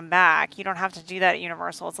then you come back. You don't have to do that at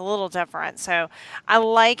Universal. It's a little different. So I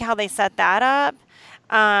like how they set that up.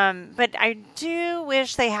 But I do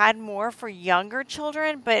wish they had more for younger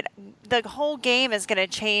children, but the whole game is going to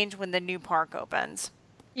change when the new park opens.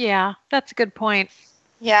 Yeah, that's a good point.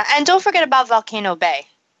 Yeah, and don't forget about Volcano Bay.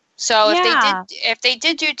 So if they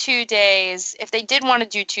did do 2 days, if they did want to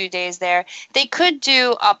do 2 days there, they could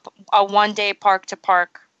do a 1-day park to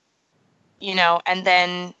park, and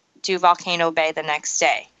then do Volcano Bay the next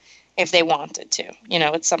day if they wanted to.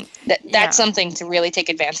 It's that's something to really take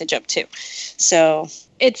advantage of too. So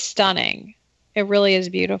it's stunning. It really is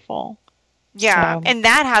beautiful. Yeah, and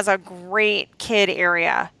that has a great kid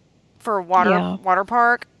area for water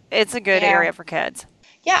park. It's a good area for kids.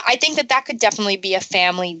 Yeah, I think that could definitely be a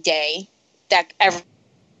family day that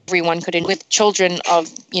everyone could, with children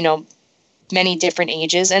of, many different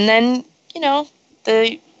ages. And then,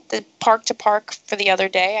 the park to park for the other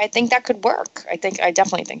day, I think that could work. I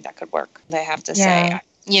definitely think that could work. I have to say,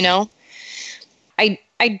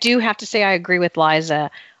 I do have to say I agree with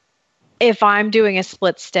Liza. if I'm doing a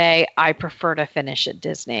split stay, I prefer to finish at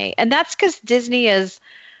Disney. And that's because Disney is,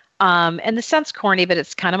 and this sounds corny, but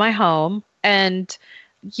it's kind of my home. And,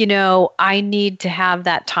 I need to have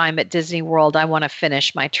that time at Disney World. I want to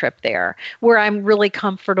finish my trip there where I'm really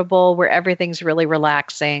comfortable, where everything's really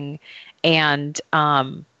relaxing. And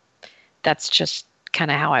that's just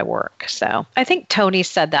kind of how I work. So I think Tony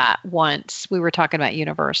said that once we were talking about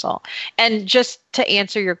Universal. And just to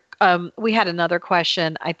answer your we had another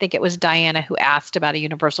question. I think it was Diana who asked about a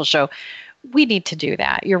Universal show. We need to do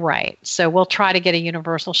that. You're right. So we'll try to get a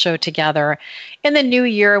Universal show together in the new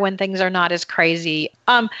year when things are not as crazy.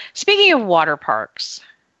 Speaking of water parks,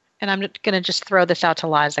 and I'm going to just throw this out to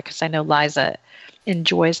Liza because I know Liza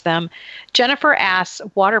enjoys them. Jennifer asks,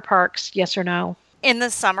 water parks, yes or no? In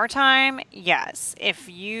the summertime, yes. If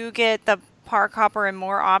you get the Park Hopper and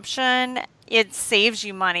More option, it saves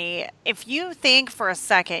you money. If you think for a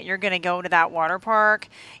second you're going to go to that water park,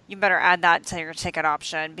 you better add that to your ticket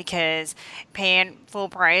option, because paying full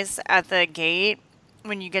price at the gate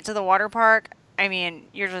when you get to the water park, I mean,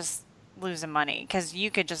 you're just losing money, because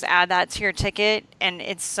you could just add that to your ticket and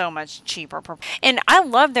it's so much cheaper. And I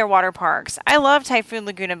love their water parks. I love Typhoon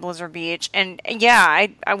Lagoon and Blizzard Beach. And yeah,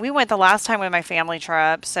 we went the last time with my family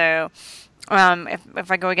trip. So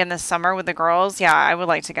if I go again this summer with the girls, yeah, I would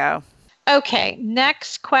like to go. Okay,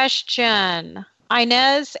 next question.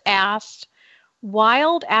 Inez asked,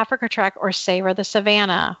 Wild Africa Trek or Savor the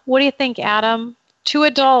Savannah? What do you think, Adam? 2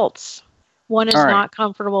 adults. One is not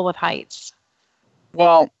comfortable with heights.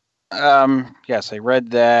 Well, yes, I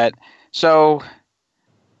read that. So,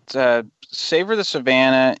 Savor the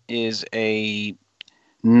Savannah is a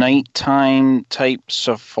nighttime type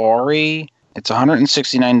safari. It's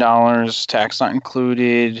 $169, tax not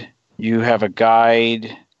included. You have a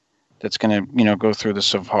guide that's going to, go through the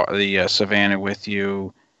savannah with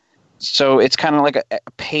you. So it's kind of like a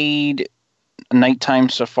paid nighttime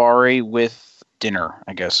safari with dinner,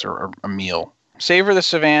 I guess, or a meal. Savor the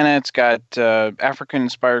Savannah. It's got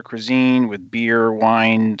African-inspired cuisine with beer,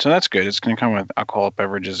 wine. So that's good. It's going to come with alcoholic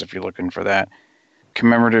beverages if you're looking for that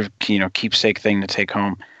commemorative, keepsake thing to take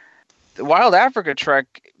home. The Wild Africa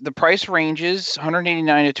Trek, the price ranges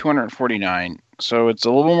 $189 to $249. So it's a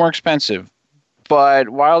little bit more expensive. But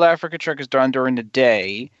Wild Africa Trek is done during the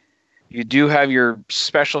day. You do have your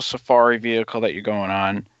special safari vehicle that you're going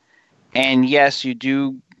on. And yes, you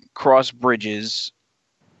do cross bridges.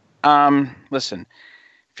 Listen,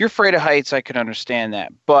 if you're afraid of heights, I can understand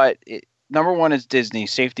that. But number one is Disney,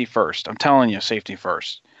 safety first. I'm telling you, safety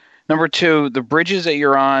first. Number two, the bridges that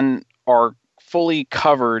you're on are fully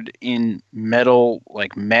covered in metal,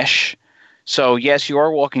 like mesh. So yes, you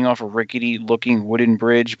are walking off a rickety looking wooden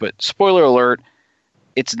bridge, but spoiler alert,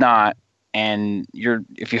 it's not. And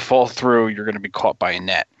if you fall through, you're going to be caught by a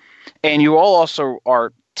net. And you all also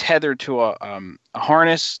are tethered to a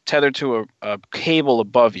harness, tethered to a cable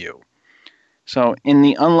above you. So in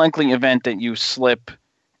the unlikely event that you slip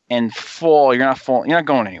and fall, you're not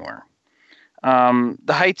going anywhere. The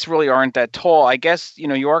heights really aren't that tall. I guess,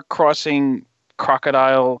 you are crossing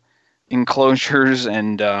crocodile enclosures,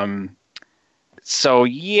 and so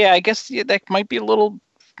yeah, I guess that might be a little,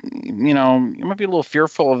 you might be a little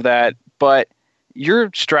fearful of that, but you're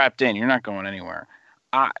strapped in. You're not going anywhere.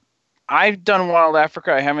 I've done Wild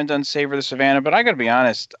Africa. I haven't done Savor the Savannah, but I got to be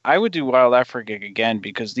honest, I would do Wild Africa again,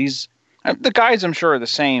 because the guides I'm sure are the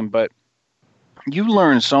same, but you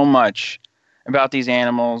learn so much about these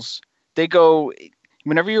animals. They go,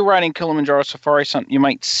 whenever you're riding Kilimanjaro Safari, you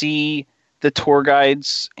might see the tour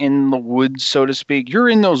guides in the woods, so to speak. You're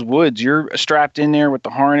in those woods. You're strapped in there with the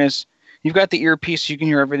harness. You've got the earpiece, so you can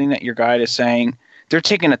hear everything that your guide is saying. They're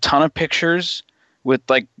taking a ton of pictures with,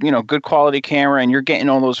 good quality camera, and you're getting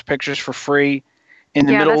all those pictures for free. In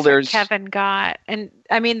the middle, there's what Kevin got, and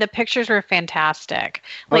I mean the pictures were fantastic.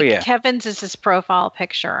 Kevin's is his profile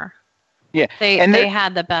picture. Yeah, they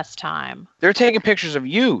had the best time. They're taking pictures of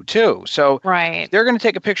you too, so right. They're going to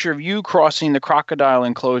take a picture of you crossing the crocodile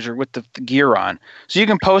enclosure with the gear on, so you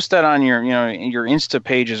can post that on your your Insta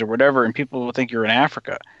pages or whatever, and people will think you're in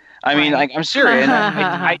Africa. I mean, I'm serious. And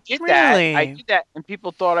I did that. Really? I did that, and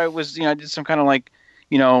people thought I was, I did some kind of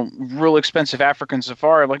real expensive African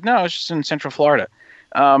safari. I'm like, no, it's just in Central Florida.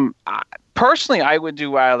 Personally, I would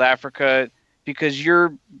do Wild Africa because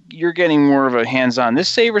you're getting more of a hands-on. This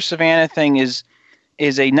Savor Savannah thing is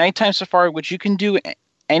a nighttime safari, which you can do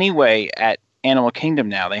anyway at Animal Kingdom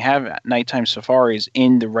now. They have nighttime safaris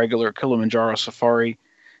in the regular Kilimanjaro Safari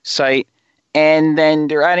site, and then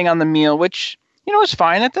they're adding on the meal, which is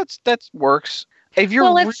fine. That works. If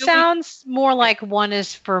you're it sounds more like one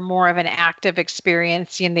is for more of an active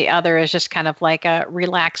experience, and the other is just kind of like a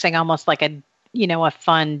relaxing, almost like a a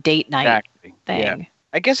fun date night Exactly. thing. Yeah.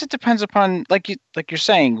 I guess it depends upon like you're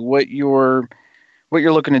saying what you're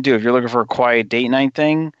looking to do. If you're looking for a quiet date night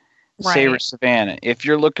thing, Savor Right. Savannah. If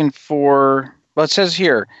you're looking for, well, it says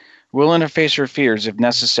here, willing to face your fears if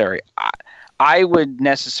necessary. I would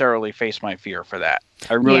necessarily face my fear for that.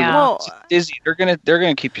 I really Yeah. would. Well, It's Disney, they're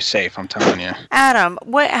gonna keep you safe. I'm telling you. Adam,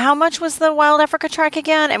 how much was the Wild Africa track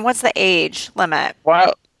again, and what's the age limit?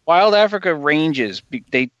 Wild Africa ranges.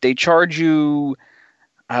 They charge you.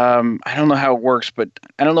 I don't know how it works, but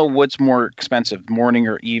I don't know what's more expensive, morning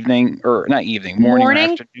or evening, or not evening, morning or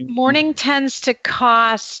afternoon. Morning tends to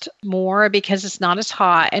cost more because it's not as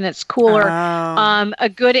hot and it's cooler. Oh. A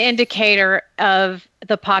good indicator of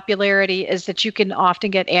the popularity is that you can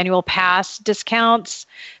often get annual pass discounts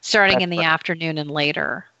starting in the afternoon and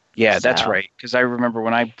later. Yeah, that's So, right. Because I remember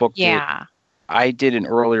when I booked it, Yeah. I did an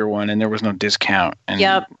earlier one and there was no discount. And,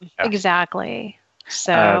 Yep. yeah. Exactly.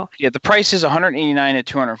 So the price is $189 to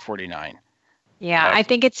 $249. yeah, I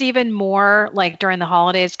think it's even more like during the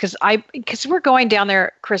holidays because we're going down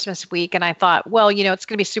there Christmas week, and I thought, well, it's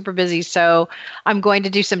going to be super busy, so I'm going to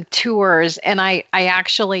do some tours, and I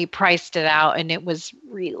actually priced it out, and it was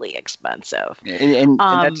really expensive. And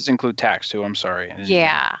that does include tax too. I'm sorry.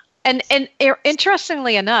 Yeah. And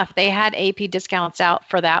interestingly enough, they had AP discounts out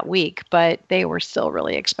for that week, but they were still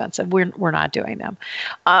really expensive. We're not doing them.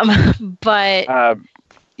 But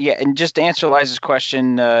Yeah, and just to answer Liza's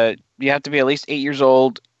question, you have to be at least 8 years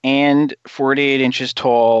old and 48 inches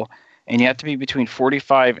tall, and you have to be between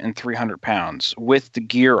 45 and 300 pounds with the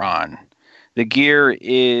gear on. The gear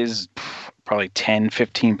is probably 10,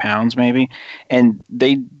 15 pounds maybe, and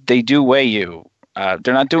they do weigh you.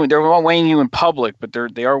 They're not weighing you in public, but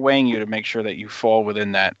they are weighing you to make sure that you fall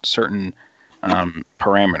within that certain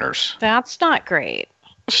parameters. that's not great.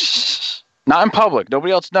 Not in public.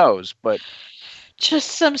 Nobody else knows, but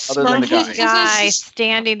Just some Other than the smirky guy. guy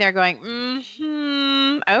standing there going,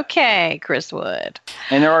 okay, Chris Wood.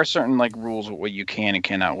 and there are certain like rules of what you can and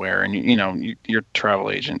cannot wear, and your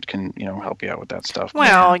travel agent can help you out with that stuff.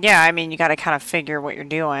 Well, yeah, I mean, you got to kind of figure what you're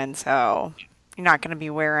doing, so you're not going to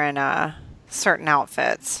be wearing certain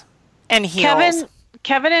outfits and heels.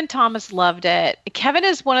 Kevin and Thomas loved it. Kevin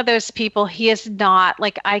is one of those people. He is not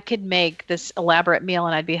like I could make this elaborate meal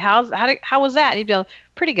and I'd be how was that? And he'd be like,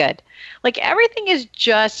 pretty good. Like everything is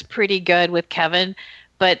just pretty good with Kevin.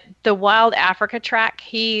 But the Wild Africa track,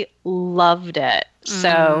 he loved it.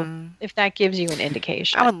 So if that gives you an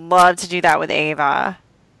indication, I would love to do that with Ava.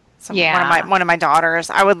 Yeah. One of my daughters.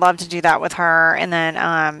 I would love to do that with her, and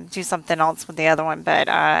then do something else with the other one. But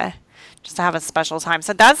just to have a special time.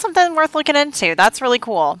 So that's something worth looking into. That's really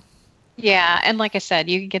cool. Yeah, and like I said,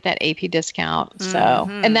 you can get that AP discount. So,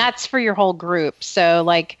 and that's for your whole group. So,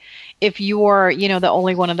 like, if you're, the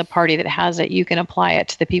only one in the party that has it, you can apply it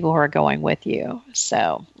to the people who are going with you.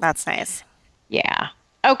 So, That's nice. yeah.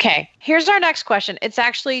 Okay, here's our next question. It's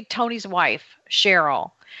actually Tony's wife,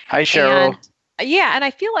 Cheryl. Hi, Cheryl. And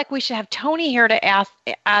I feel like we should have Tony here to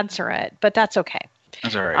answer it, but that's okay.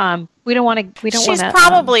 That's all right. We don't want to. We don't want She's to.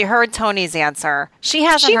 probably heard Tony's answer. She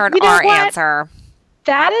hasn't heard you know our what? answer.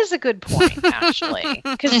 That is a good point, actually.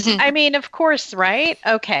 Because, I mean, of course, right?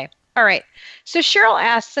 Okay. All right. So Cheryl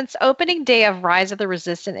asks, since opening day of Rise of the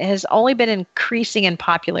Resistant, it has only been increasing in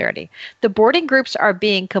popularity. The boarding groups are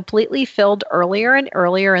being completely filled earlier and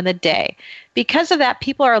earlier in the day. Because of that,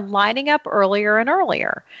 people are lining up earlier and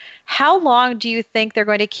earlier. How long do you think they're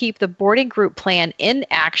going to keep the boarding group plan in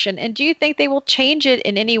action? And do you think they will change it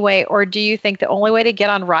in any way? Or do you think the only way to get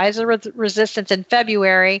on Rise of Resistance in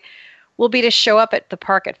February will be to show up at the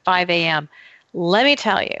park at 5 a.m.? Let me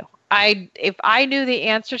tell you, if I knew the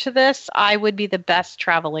answer to this, I would be the best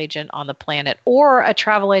travel agent on the planet, or a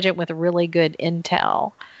travel agent with really good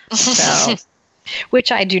intel. So,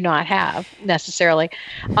 which I do not have necessarily,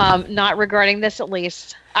 not regarding this at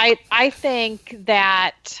least. I think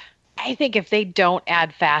if they don't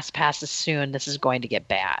add fast passes soon, this is going to get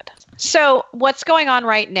bad. So what's going on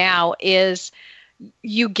right now is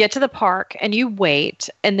you get to the park and you wait,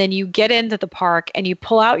 and then you get into the park and you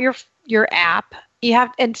pull out your app.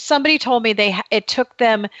 And somebody told me it took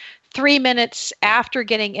them 3 minutes after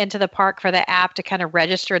getting into the park for the app to kind of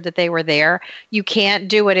register that they were there. You can't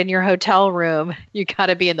do it in your hotel room. You got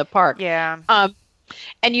to be in the park. Yeah.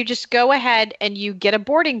 And you just go ahead and you get a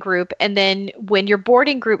boarding group. And then when your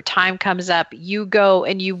boarding group time comes up, you go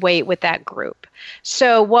and you wait with that group.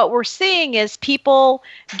 So what we're seeing is people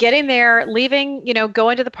getting there, leaving,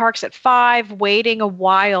 going to the parks at 5, waiting a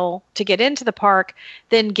while to get into the park,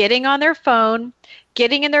 then getting on their phone,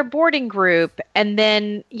 getting in their boarding group, and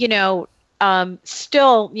then,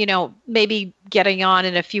 still, maybe getting on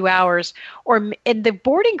in a few hours, and the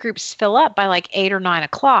boarding groups fill up by like 8 or 9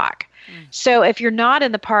 o'clock. So if you're not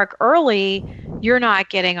in the park early, you're not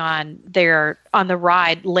getting on there on the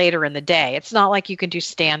ride later in the day. It's not like you can do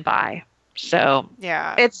standby. So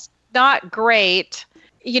Yeah. it's not great.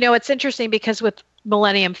 It's interesting because with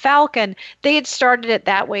Millennium Falcon, they had started it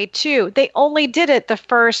that way too. They only did it the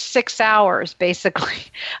first 6 hours, basically.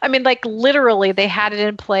 I mean, like literally they had it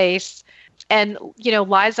in place. And,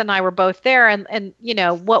 Liza and I were both there and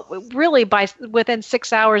what really within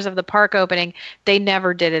 6 hours of the park opening, they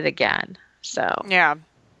never did it again. So, Yeah.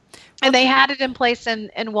 and they had it in place in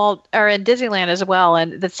Disneyland as well.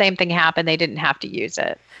 And the same thing happened. They didn't have to use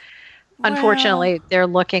it. Unfortunately, they're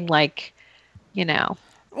looking like,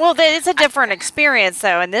 Well, it's a different experience,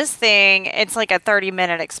 though. And this thing, it's like a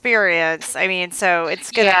 30-minute experience. I mean, so it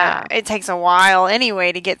takes a while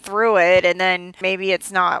anyway to get through it. And then maybe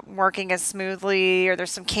it's not working as smoothly or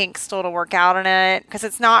there's some kinks still to work out in it because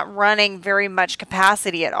it's not running very much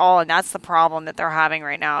capacity at all. And that's the problem that they're having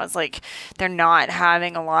right now is like they're not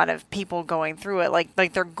having a lot of people going through it. Like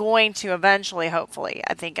they're going to eventually, hopefully.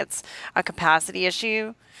 I think it's a capacity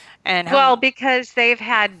issue. And because they've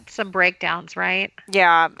had some breakdowns, right?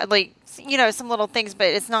 Yeah, like some little things, but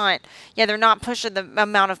it's not. Yeah, they're not pushing the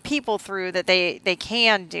amount of people through that they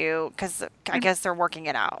can do because I guess they're working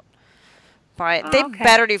it out. But they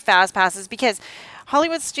better do fast passes because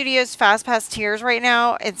Hollywood Studios fast pass tiers right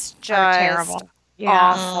now it's just terrible.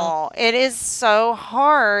 Awful. It is so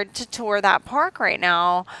hard to tour that park right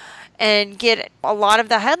now and get a lot of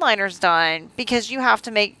the headliners done because you have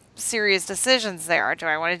to make serious decisions there. Do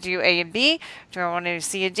I want to do A and B? Do I want to do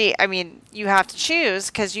C and D? I mean, you have to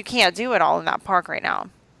choose because you can't do it all in that park right now.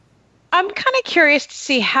 I'm kind of curious to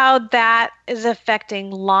see how that is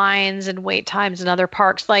affecting lines and wait times in other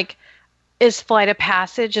parks. Like, is Flight of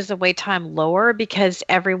Passage, is the wait time lower because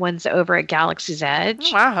everyone's over at Galaxy's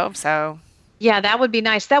Edge? Oh, I hope so. Yeah, that would be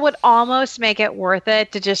nice. That would almost make it worth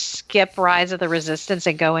it to just skip Rise of the Resistance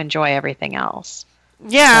and go enjoy everything else.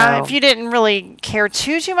 Yeah, So- if you didn't really care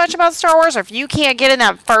too much about Star Wars, or if you can't get in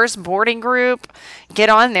that first boarding group, get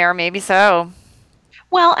on there, maybe so.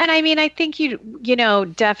 Well, and I mean, I think you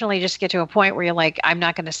definitely just get to a point where you're like, I'm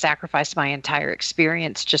not going to sacrifice my entire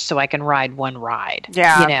experience just so I can ride one ride.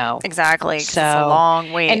 Yeah, exactly. 'Cause So it's a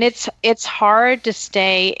long wait. And it's hard to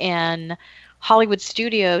stay in Hollywood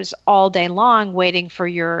Studios all day long waiting for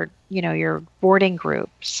your boarding group.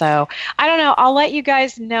 So I don't know. I'll let you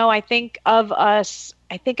guys know. I think I'm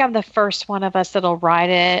the first one of us that'll ride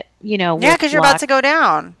it, yeah, because you're about to go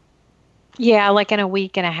down. Yeah, like in a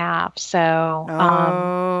week and a half. So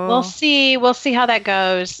we'll see. We'll see how that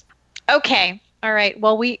goes. Okay. All right.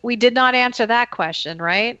 Well, we did not answer that question,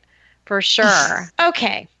 right? For sure.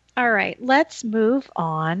 Okay. All right. Let's move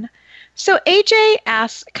on. So AJ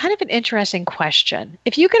asks kind of an interesting question.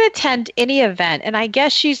 If you could attend any event, and I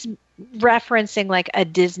guess she's referencing like a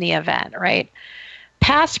Disney event, right?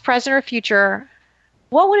 Past, present, or future,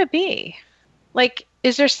 what would it be? Like,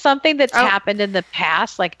 is there something that's happened in the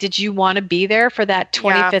past? Like, did you want to be there for that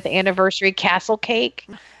 25th anniversary castle cake?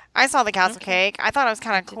 I saw the castle cake. I thought it was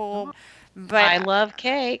kind of cool. But I love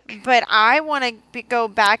cake. But I want to go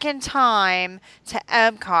back in time to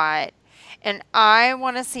Epcot. And I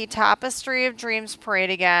want to see Tapestry of Dreams Parade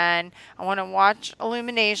again. I want to watch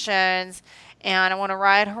Illuminations. And I want to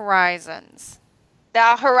ride Horizons.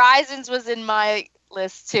 Now, Horizons was in my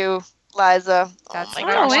list too, Liza. That's my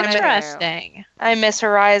what I gosh, wanted to do. Interesting. I miss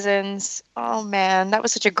Horizons. Oh man, that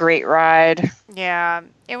was such a great ride. Yeah,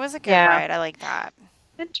 it was a good Yeah. ride. I like that.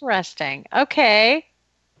 Interesting. Okay.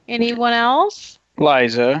 Anyone else?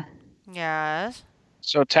 Liza. Yes.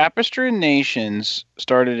 So Tapestry of Nations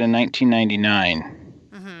started in 1999.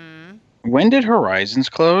 Mm-hmm. When did Horizons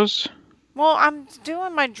close? Well, I'm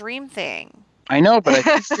doing my dream thing. I know, but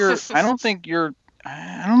I think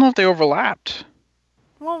I don't know if they overlapped.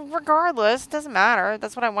 Well, regardless, it doesn't matter.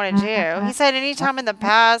 That's what I want to do. He said anytime in the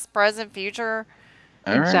past, present, future.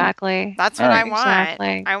 All right. Exactly. That's what All I right. want.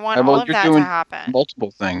 Exactly. I want Well, all of you're that to doing happen.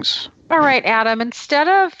 multiple things. All right, Adam. Instead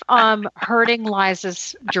of hurting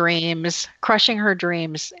Liza's dreams, crushing her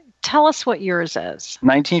dreams, tell us what yours is.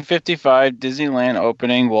 1955 Disneyland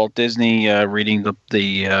opening. Walt Disney reading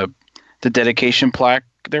the dedication plaque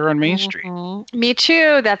there on Main Street. Mhm. Me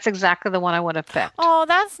too. That's exactly the one I would have picked. Oh,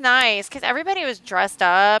 that's nice because everybody was dressed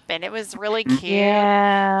up and it was really cute.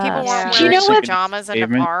 Yeah. People weren't Do you wearing know what? pajamas in the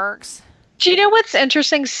Pavement. parks. Do you know what's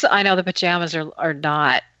interesting? I know the pajamas are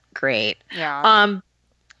not great. Yeah.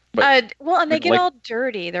 Well, and they but get like- all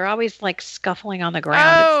dirty. They're always like scuffling on the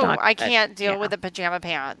ground. It's Oh, not I good. can't deal Yeah. with the pajama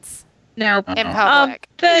pants Nope. in Uh-uh. public.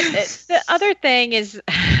 The other thing is,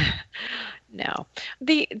 No.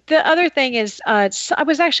 The other thing is, I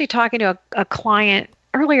was actually talking to a client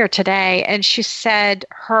earlier today, and she said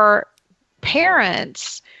her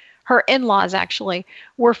parents, her in-laws actually,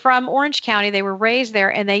 were from Orange County. They were raised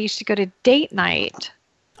there, and they used to go to date night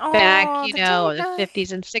back, Oh, the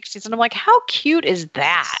 50s and 60s. And I'm like, how cute is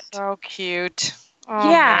that? So cute. Oh,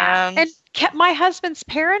 Yeah. man. And my husband's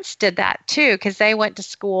parents did that too, because they went to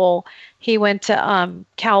school. He went to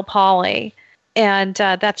Cal Poly, and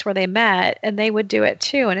that's where they met, and they would do it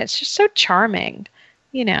too. And it's just so charming,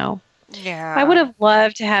 you know. Yeah. I would have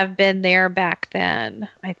loved to have been there back then,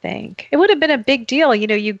 I think. It would have been a big deal. You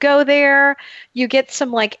know, you go there, you get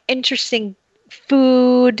some like interesting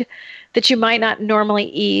food that you might not normally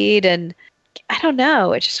eat, and I don't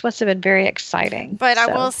know, it just must have been very exciting. But I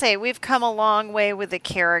So, will say, we've come a long way with the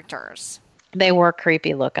characters. they were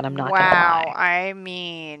creepy looking, I'm not gonna Wow. lie. I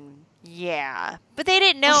mean, yeah. But they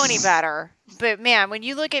didn't know any better. But man, when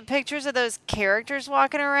you look at pictures of those characters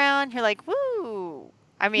walking around, you're like, woo.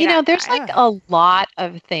 I mean, You know, there's I- like a lot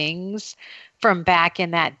of things from back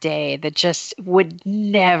in that day that just would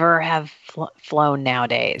never have flown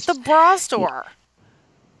nowadays. the bra store.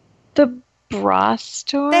 The bra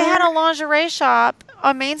store? They had a lingerie shop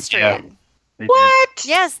on Main Street. Yeah. They did. What?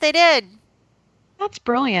 Yes, they did. That's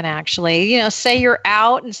brilliant, actually. You know, say you're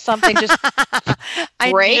out and something just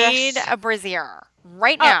I breaks. need a brassiere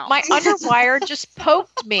right now. My underwire just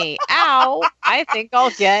poked me. Ow! I think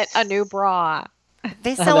I'll get a new bra.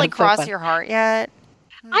 they selling that's so Cross fun. Your Heart yet?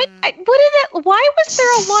 What did it? Why was there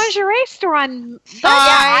a lingerie store on? That's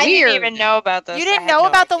I weird. didn't even know about this. You I didn't had know no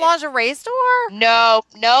about the idea. lingerie store? No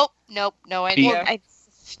idea. Well, it's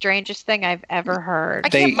the strangest thing I've ever heard. I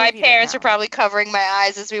They- can't My believe you didn't parents know. are probably covering my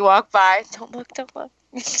eyes as we walk by. Don't look.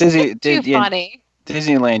 Disney, Too funny.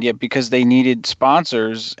 Disneyland, yeah, because they needed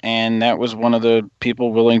sponsors, and that was one of the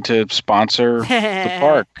people willing to sponsor the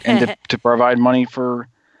park and to provide money for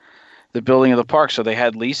the building of the park. So they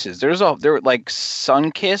had leases. There were like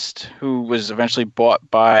Sunkissed, who was eventually bought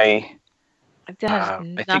by It has I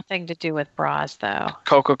think- nothing to do with bras, though.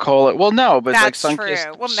 Coca-Cola. Well, no, but like That's Sunkissed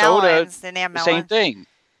true. Well, soda, melons. Didn't they have the same melons? thing.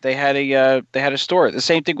 They had a store. The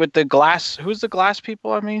same thing with the glass. Who's the glass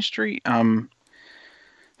people on Main Street?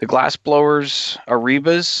 The glass blowers,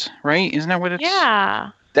 Arebas, right? Isn't that what it's? Yeah.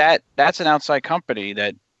 That's an outside company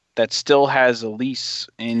that still has a lease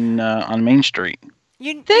in on Main Street.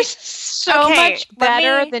 This is so Okay, much let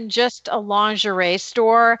better me- than just a lingerie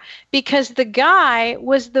store because the guy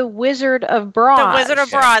was the Wizard of Bras. The Wizard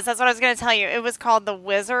of Yeah. Bras. That's what I was going to tell you. It was called the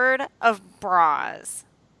Wizard of Bras.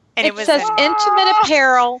 And It was says in- intimate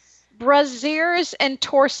apparel, brassieres, and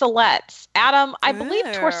torselettes. Adam, I believe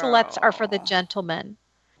torselettes are for the Ew. gentlemen.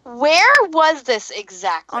 Where was this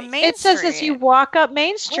exactly? on Main It says as you Street. walk up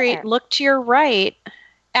Main Street, Where? look to your right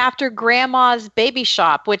after Grandma's Baby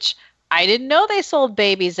Shop, which I didn't know they sold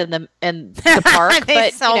babies in the park, They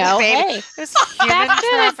but sold you know, babies. hey, It was human back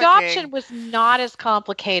then trafficking. adoption was not as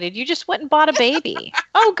complicated. You just went and bought a baby.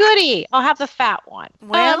 Oh, goody! I'll have the fat one.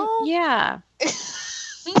 Well- yeah.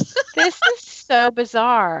 This is so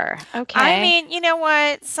bizarre. Okay. I mean, you know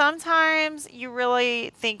what? Sometimes you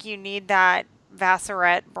really think you need that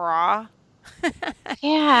Vassarette bra.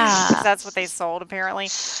 yeah. 'Cause that's what they sold, apparently.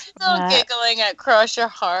 Still giggling at Cross Your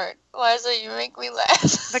Heart. Why does it you make me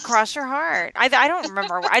laugh? The Cross Your Heart. I don't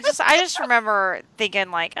remember. I just remember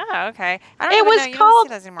thinking like, oh, okay. I don't It even was know. You don't called.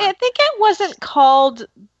 see those anymore. I think it wasn't called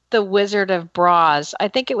the Wizard of Bras. I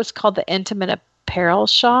think it was called the Intimate Apparel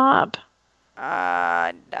Shop.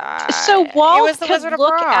 So it Walt was the could Wizard of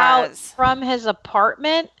look out Bras. from his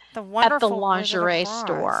apartment The at the wonderful Wizard of lingerie Bras.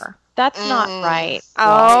 store. That's not right.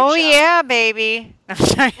 Oh Right, yeah, baby.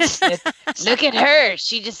 Look at her.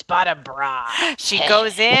 She just bought a bra. She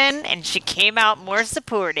goes in and she came out more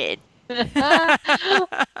supported. Oh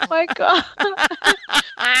my God.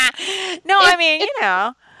 No, I mean, you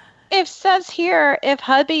know. It says here, if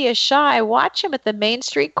hubby is shy, watch him at the Main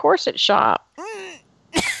Street corset shop.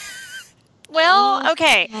 Well,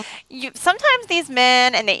 okay. Sometimes these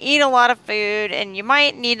men and they eat a lot of food, and you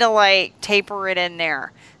might need to like taper it in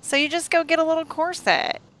there. So you just go get a little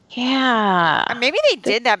corset. Yeah. Maybe they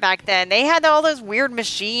did that back then. They had all those weird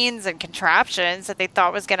machines and contraptions that they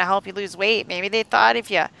thought was going to help you lose weight. Maybe they thought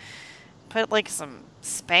if you put like some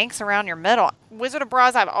Spanx around your middle. Wizard of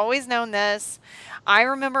Bras, I've always known this. I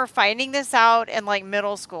remember finding this out in like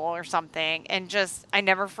middle school or something, and just I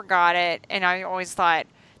never forgot it. And I always thought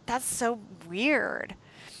that's so weird.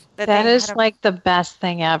 That they is had a- like the best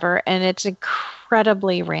thing ever. And it's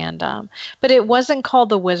incredibly random. But it wasn't called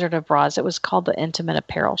the Wizard of Bras. It was called the Intimate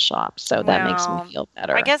Apparel Shop. So that makes me feel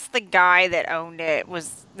better. I guess the guy that owned it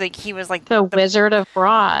was like, he was like the Wizard of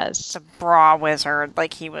Bras. The bra wizard.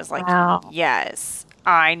 Like, he was like, wow. Yes,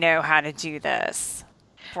 I know how to do this.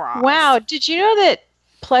 Bras. Wow. Did you know that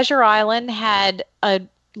Pleasure Island had a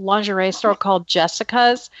lingerie store called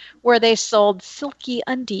Jessica's where they sold silky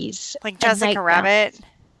undies? Like Jessica Rabbit?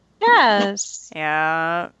 Yes.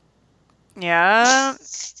 Yeah. Yeah.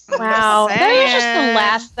 Wow. That is just the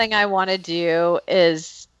last thing I want to do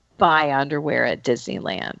is buy underwear at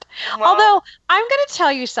Disneyland. Well, although, I'm going to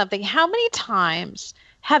tell you something. How many times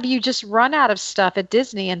have you just run out of stuff at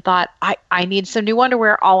Disney and thought, I need some new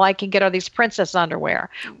underwear. All I can get are these princess underwear,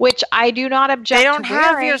 which I do not object to. They don't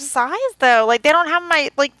have your size, though. Like, they don't have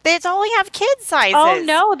they only have kid sizes. Oh,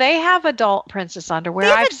 no. They have adult princess underwear.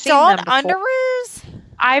 They have I've seen them before.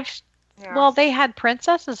 underoos? Well, they had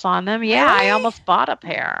princesses on them. Yeah, really? I almost bought a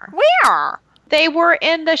pair. Where? They were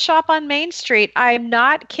in the shop on Main Street. I'm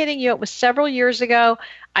not kidding you. It was several years ago.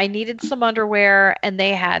 I needed some underwear, and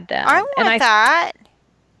they had them. I want that.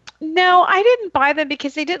 No, I didn't buy them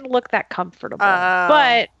because they didn't look that comfortable.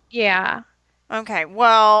 But, yeah. Okay,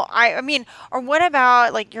 well, I mean, or what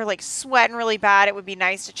about, like, you're, like, sweating really bad, it would be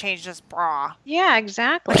nice to change this bra. Yeah,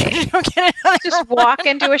 exactly. Just walk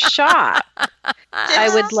into a shop. I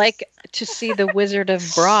would like to see the Wizard of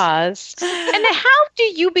Bras. And how do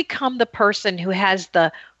you become the person who has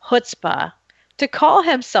the chutzpah to call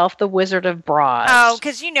himself the Wizard of Bras? Oh,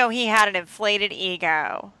 because you know he had an inflated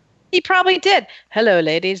ego. He probably did. Hello,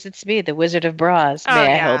 ladies. It's me, the Wizard of Bras.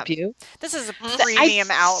 May I help you? This is a premium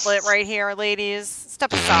outlet right here, ladies.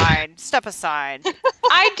 Step aside. Step aside.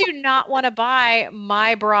 I do not want to buy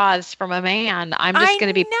my bras from a man. I'm just going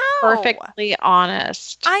to be perfectly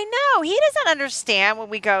honest. I know. He doesn't understand what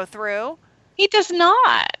we go through. He does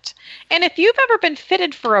not. And if you've ever been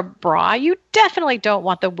fitted for a bra, you definitely don't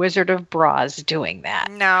want the Wizard of Bras doing that.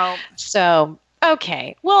 No. So...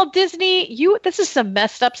 okay. Well, Disney, this is some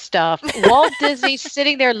messed up stuff. Walt Disney's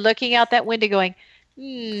sitting there looking out that window going,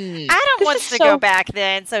 Adam wants to go back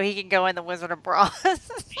then so he can go in the Wizard of Bras.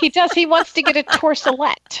 He does. He wants to get a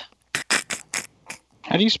torsolette.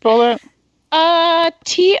 How do you spell that? Torsollatte.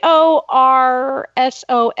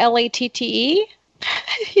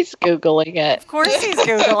 He's Googling it. Of course he's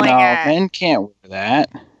Googling it. No, men can't wear that.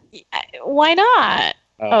 Why not?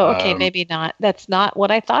 Oh, okay, maybe not. That's not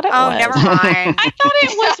what I thought it was. Oh, never mind. I thought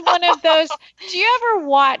it was one of those. Do you ever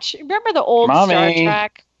watch? Remember the old Star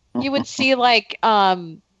Trek? You would see like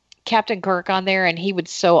Captain Kirk on there, and he would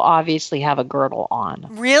so obviously have a girdle on.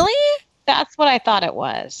 Really? That's what I thought it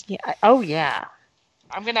was. Yeah. Oh, yeah.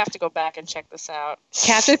 I'm gonna have to go back and check this out.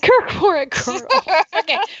 Captain Kirk wore a girdle.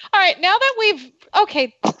 Okay. All right. Now that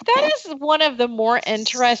that is one of the more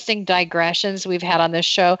interesting digressions we've had on this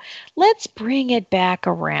show. Let's bring it back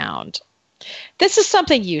around. This is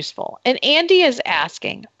something useful. And Andy is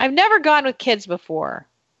asking, I've never gone with kids before.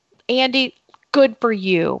 Andy, good for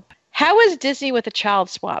you. How is Disney with the child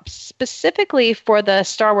swaps, specifically for the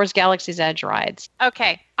Star Wars Galaxy's Edge rides?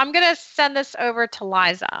 Okay. I'm going to send this over to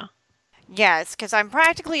Liza. Yes, because I'm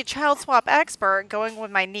practically a child swap expert going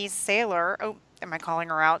with my niece Sailor. Oh, am I calling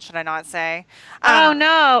her out? Should I not say? Oh,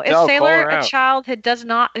 no. Is Sailor a child who does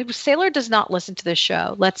not... Sailor does not listen to the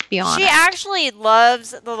show. Let's be honest. She actually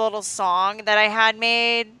loves the little song that I had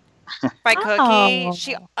made by Cookie.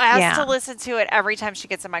 She has to listen to it every time she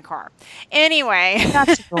gets in my car. Anyway.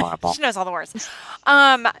 That's adorable. She knows all the words.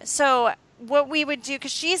 So what we would do,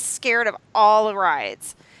 because she's scared of all the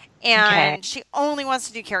rides. And she only wants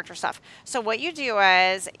to do character stuff. So what you do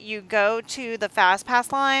is you go to the Fast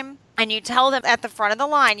Pass line and you tell them at the front of the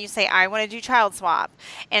line, you say, I want to do child swap.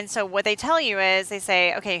 And so what they tell you is they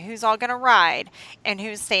say, okay, who's all going to ride and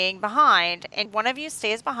who's staying behind? And one of you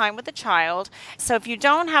stays behind with the child. So if you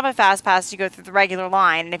don't have a Fast Pass, you go through the regular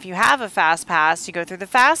line. And if you have a Fast Pass, you go through the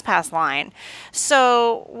Fast Pass line.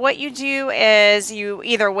 So what you do is you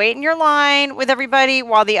either wait in your line with everybody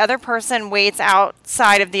while the other person waits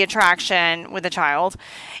outside of the attraction with the child.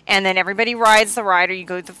 And then everybody rides the ride, or you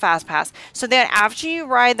go to the Fast Pass. So then after you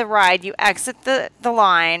ride the ride, you exit the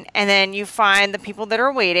line, and then you find the people that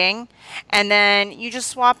are waiting, and then you just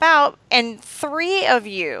swap out, and 3 of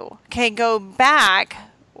you can go back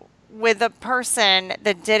with the person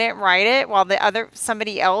that didn't ride it, while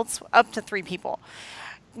somebody else, up to 3 people,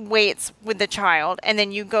 waits with the child, and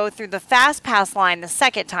then you go through the Fast Pass line the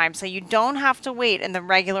second time, so you don't have to wait in the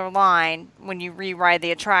regular line when you re-ride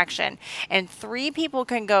the attraction. And 3 people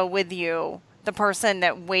can go with you, the person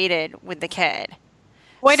that waited with the kid.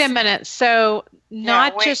 Wait a minute. So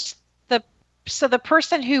the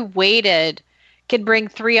person who waited can bring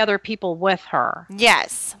 3 other people with her.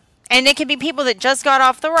 Yes. And it can be people that just got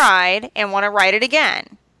off the ride and want to ride it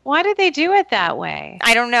again. Why did they do it that way?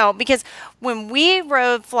 I don't know, because when we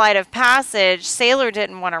rode Flight of Passage, Sailor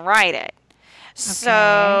didn't want to ride it.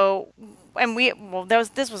 So, and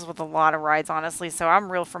this was with a lot of rides, honestly, so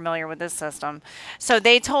I'm real familiar with this system. So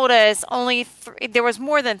they told us there was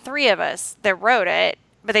more than 3 of us that rode it,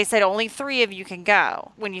 but they said only 3 of you can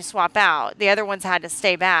go when you swap out. The other ones had to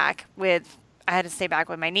stay back I had to stay back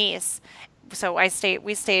with my niece. So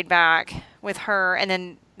we stayed back with her, and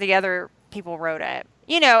then the other people rode it.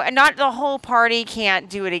 And not the whole party can't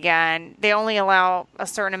do it again. They only allow a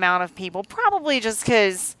certain amount of people, probably just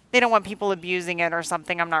because they don't want people abusing it or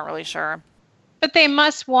something. I'm not really sure. But they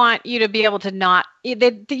must want you to be able to not. They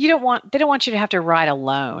don't want you to have to ride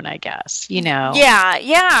alone, I guess. Yeah.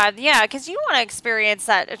 Because you want to experience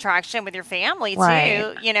that attraction with your family too.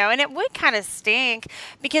 Right. And it would kind of stink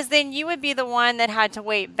because then you would be the one that had to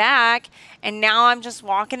wait back, and now I'm just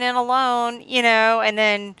walking in alone. And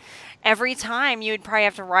then every time you would probably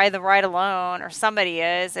have to ride the ride alone, or somebody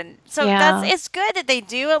is. And so it's good that they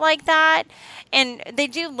do it like that. And they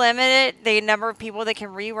do limit the number of people that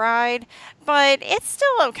can re-ride, but it's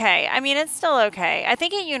still okay. I mean, it's still okay. I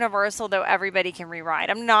think at Universal, though, everybody can re-ride.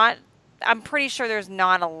 I'm pretty sure there's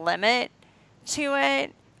not a limit to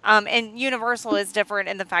it. And Universal is different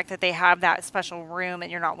in the fact that they have that special room and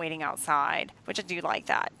you're not waiting outside, which I do like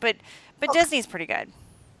that. But Disney's pretty good.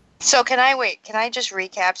 So can I just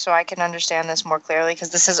recap so I can understand this more clearly?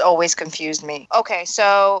 Because this has always confused me. Okay,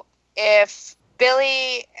 so if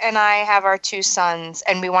Billy and I have our 2 sons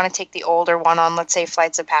and we want to take the older one on, let's say,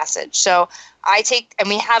 Flights of Passage. So and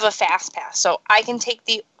we have a fast pass. So I can take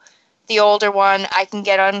the older one. I can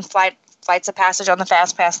get on Flights of Passage on the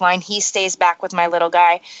fast pass line. He stays back with my little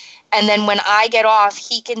guy. And then when I get off,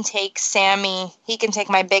 he can take Sammy. He can take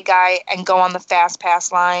my big guy and go on the fast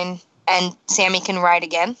pass line, and Sammy can ride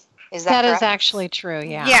again. Is that correct? That is actually true,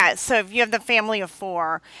 yeah. Yeah, so if you have the family of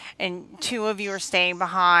 4 and 2 of you are staying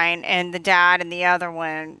behind and the dad and the other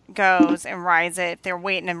one goes and rides it, if they're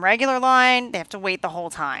waiting in regular line, they have to wait the whole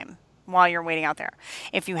time while you're waiting out there.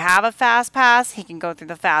 If you have a fast pass, he can go through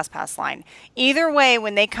the fast pass line. Either way,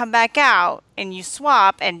 when they come back out and you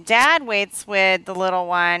swap and dad waits with the little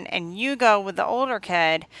one and you go with the older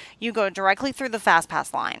kid, you go directly through the fast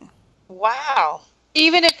pass line. Wow.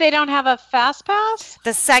 Even if they don't have a fast pass?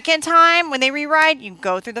 The second time when they re-ride, you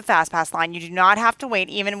go through the fast pass line. You do not have to wait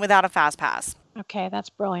even without a fast pass. Okay, that's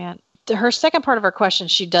brilliant. Her second part of her question,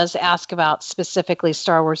 she does ask about specifically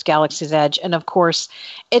Star Wars Galaxy's Edge. And of course,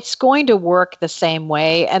 it's going to work the same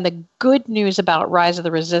way. And the good news about Rise of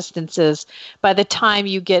the Resistance is by the time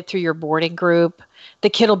you get through your boarding group, the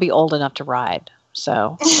kid will be old enough to ride.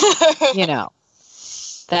 So,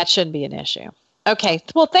 that shouldn't be an issue. Okay.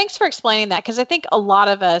 Well, thanks for explaining that, because I think a lot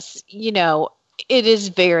of us, it is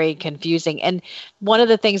very confusing. And one of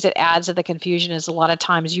the things that adds to the confusion is a lot of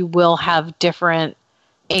times you will have different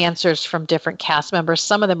answers from different cast members.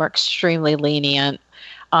 Some of them are extremely lenient,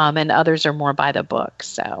 and others are more by the book.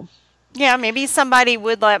 So, yeah, maybe somebody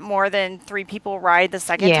would let more than 3 people ride the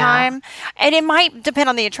second time. And it might depend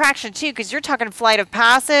on the attraction, too, because you're talking Flight of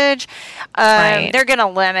Passage. Right. They're going to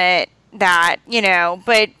limit that,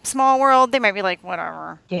 but Small World, they might be like,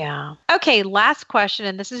 whatever. Yeah. Okay, last question,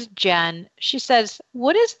 and this is Jen. She says,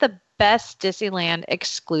 what is the best Disneyland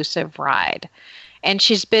exclusive ride? And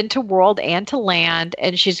she's been to World and to Land,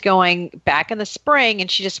 and she's going back in the spring,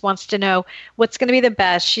 and she just wants to know what's going to be the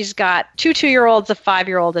best. She's got 2 2-year-olds, a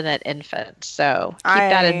 5-year-old, and an infant. So keep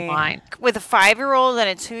that in mind. With a 5-year-old and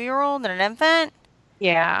a 2-year-old and an infant?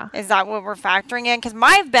 Yeah. Is that what we're factoring in? Because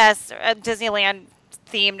my best Disneyland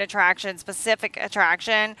themed attraction, specific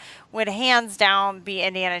attraction, would hands down be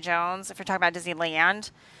Indiana Jones, if you're talking about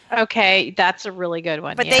Disneyland. Okay, that's a really good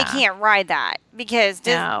one. But they can't ride that because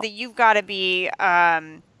you've got to be. Let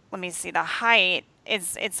me see. The height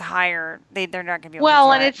it's higher. They're not going to be able to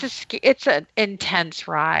do and it's an intense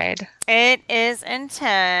ride. It is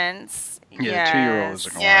intense. Yeah, yes. the 2-year-olds are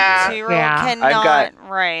going to. 2-year-old cannot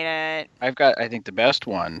ride it. I've got, I think, the best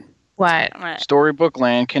one. What? Storybook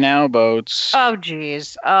Land, canal boats. Oh,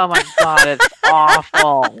 geez. Oh, my God. It's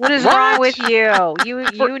awful. What is wrong with you?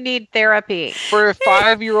 You need therapy. For a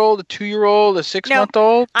 5-year-old, a 2-year-old, a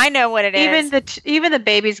 6-month-old? I know what it is. Even the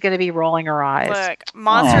baby's going to be rolling her eyes. Look,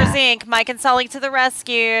 Monsters, Inc., Mike and Sully to the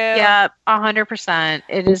rescue. Yep, 100%.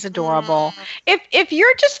 It is adorable. If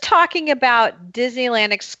you're just talking about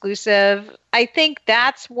Disneyland exclusive, I think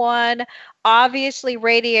that's one. Obviously,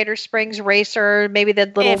 Radiator Springs Racer, maybe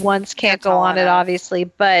the little ones can't go on it, obviously,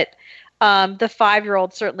 but the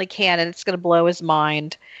 5-year-old certainly can, and it's going to blow his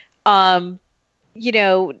mind.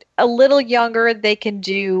 a little younger, they can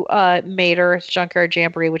do Mater Junkyard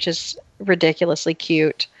Jamboree, which is ridiculously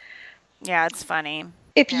cute. Yeah, it's funny.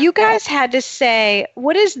 If you guys had to say,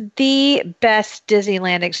 what is the best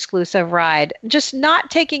Disneyland exclusive ride, just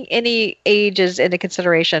not taking any ages into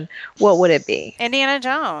consideration, what would it be? Indiana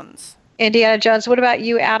Jones. Indiana Jones. What about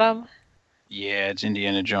you, Adam? Yeah, it's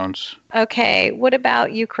Indiana Jones. Okay. What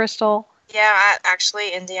about you, Crystal? Yeah,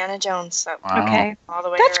 actually, Indiana Jones. So Wow. Okay. all the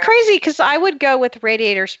way That's around. crazy because I would go with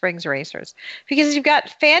Radiator Springs Racers because you've got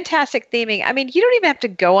fantastic theming. I mean, you don't even have to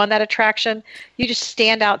go on that attraction. You just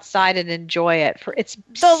stand outside and enjoy it. It's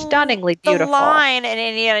stunningly beautiful. The line in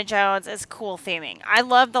Indiana Jones is cool theming. I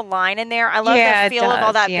love the line in there. I love Yeah, the it feel of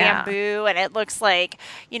all does, that yeah. bamboo, and it looks like,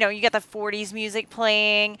 you get the 40s music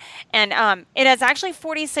playing, and it is actually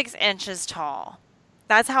 46 inches tall.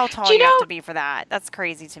 That's how tall Do you you have know- to be for that. That's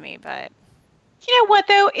crazy to me, but... You know what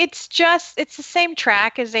though? It's the same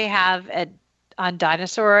track as they have on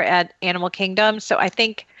Dinosaur at Animal Kingdom. So I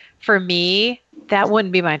think for me, that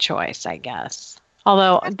wouldn't be my choice, I guess.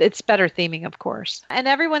 Although it's better theming, of course. And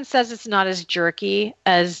everyone says it's not as jerky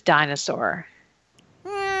as Dinosaur.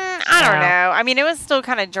 I don't know. I mean, it was still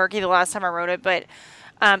kind of jerky the last time I rode it, but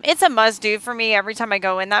it's a must-do for me every time I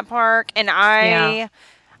go in that park, and I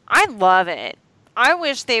love it. I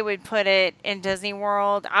wish they would put it in Disney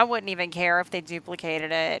World. I wouldn't even care if they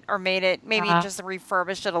duplicated it or made it, maybe just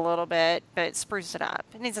refurbished it a little bit, but spruced it up.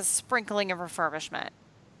 It needs a sprinkling of refurbishment.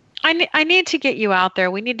 I need to get you out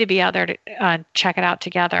there. We need to be out there to check it out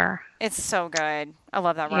together. It's so good. I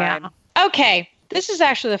love that ride. Yeah. Okay. This is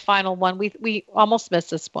actually the final one. We almost missed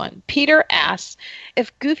this one. Peter asks,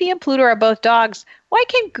 if Goofy and Pluto are both dogs, why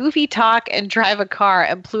can Goofy talk and drive a car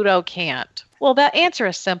and Pluto can't? Well, that answer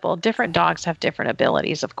is simple. Different dogs have different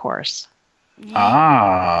abilities, of course.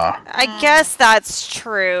 Ah. I guess that's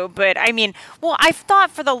true, but I mean, I've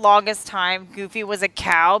thought for the longest time Goofy was a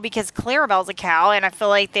cow because Clarabelle's a cow, and I feel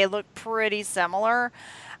like they look pretty similar.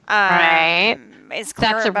 Right. Is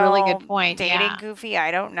That's a really Clarabelle good point, dating yeah. Goofy?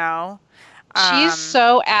 I don't know. She's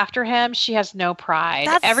so after him. She has no pride.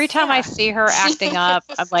 Every time I see her acting up,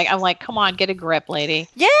 I'm like, come on, get a grip, lady.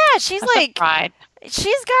 Yeah, she's That's like, pride.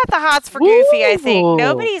 she's got the hots for Goofy. I Ooh. think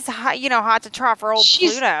nobody's hot to trot for old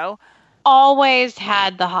She's- Pluto. Always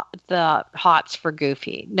had the hots for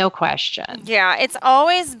Goofy, no question. Yeah, it's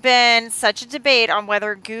always been such a debate on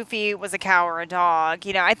whether Goofy was a cow or a dog.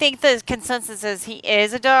 I think the consensus is he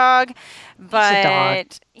is a dog, but a dog.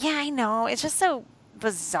 yeah, I know it's just so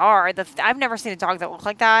bizarre. I've never seen a dog that looked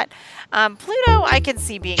like that. Pluto, I can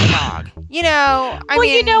see being a dog. I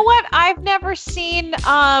mean, you know what? I've never seen,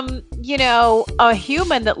 a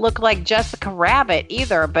human that looked like Jessica Rabbit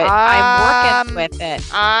either, but I'm working with it.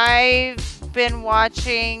 I've been watched.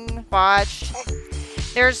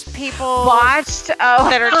 There's people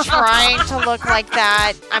that are trying to look like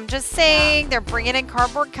that. I'm just saying, they're bringing in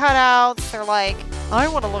cardboard cutouts. They're like, I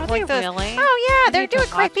want to look like this. Really? Oh yeah, they're need to doing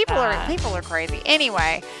crazy. watch that. People are crazy.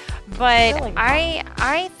 Anyway, but Really?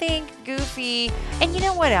 I think Goofy, and you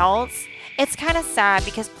know what else? It's kind of sad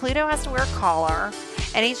because Pluto has to wear a collar,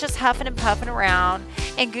 and he's just huffing and puffing around.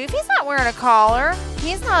 And Goofy's not wearing a collar.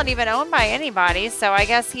 He's not even owned by anybody. So I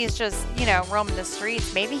guess he's just roaming the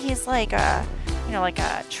streets. Maybe he's like a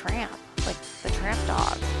tramp, like the tramp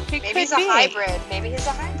dog. Maybe he's a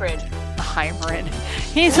hybrid. A hybrid.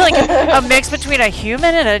 He's like a mix between a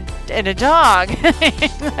human and a dog.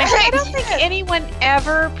 I don't think anyone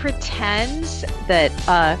ever pretends that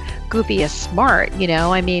Goofy is smart,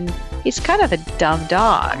 I mean, he's kind of a dumb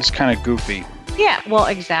dog. He's kind of goofy. Yeah, well,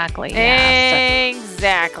 exactly. Yeah,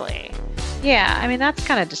 Exactly. yeah, I mean, that's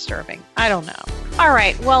kind of disturbing. I don't know. All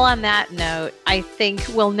right, well, on that note, I think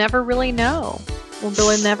we'll never really know. We'll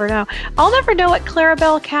really never know. I'll never know what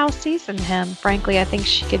Clarabelle Cow sees in him. Frankly, I think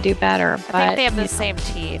she could do better. I But think they have the same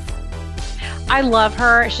teeth. I love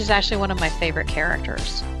her. She's actually one of my favorite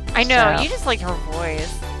characters. I know. So- You just liked her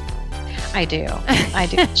voice. I do. I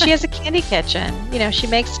do. She has a candy kitchen. She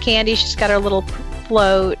makes candy. She's got her little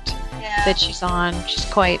float that she's on. She's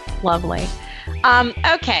quite lovely.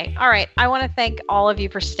 Okay. All right. I want to thank all of you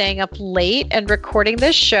for staying up late and recording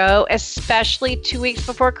this show, especially 2 weeks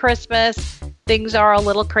before Christmas. Things are a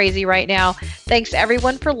little crazy right now. Thanks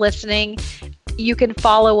everyone for listening. You can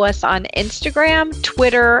follow us on Instagram,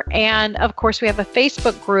 Twitter, and of course we have a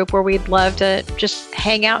Facebook group where we'd love to just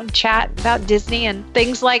hang out and chat about Disney and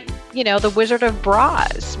things like, the Wizard of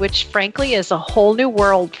Bras, which frankly is a whole new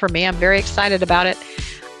world for me. I'm very excited about it.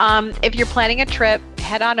 If you're planning a trip,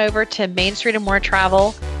 head on over to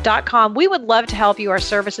mainstreetandmoretravel.com. We would love to help you. Our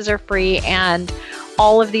services are free, and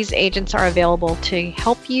all of these agents are available to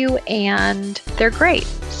help you, and they're great.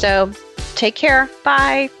 So Take care.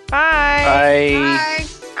 Bye. Bye. Bye. Bye.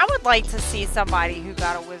 I would like to see somebody who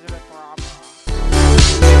got a Wizard of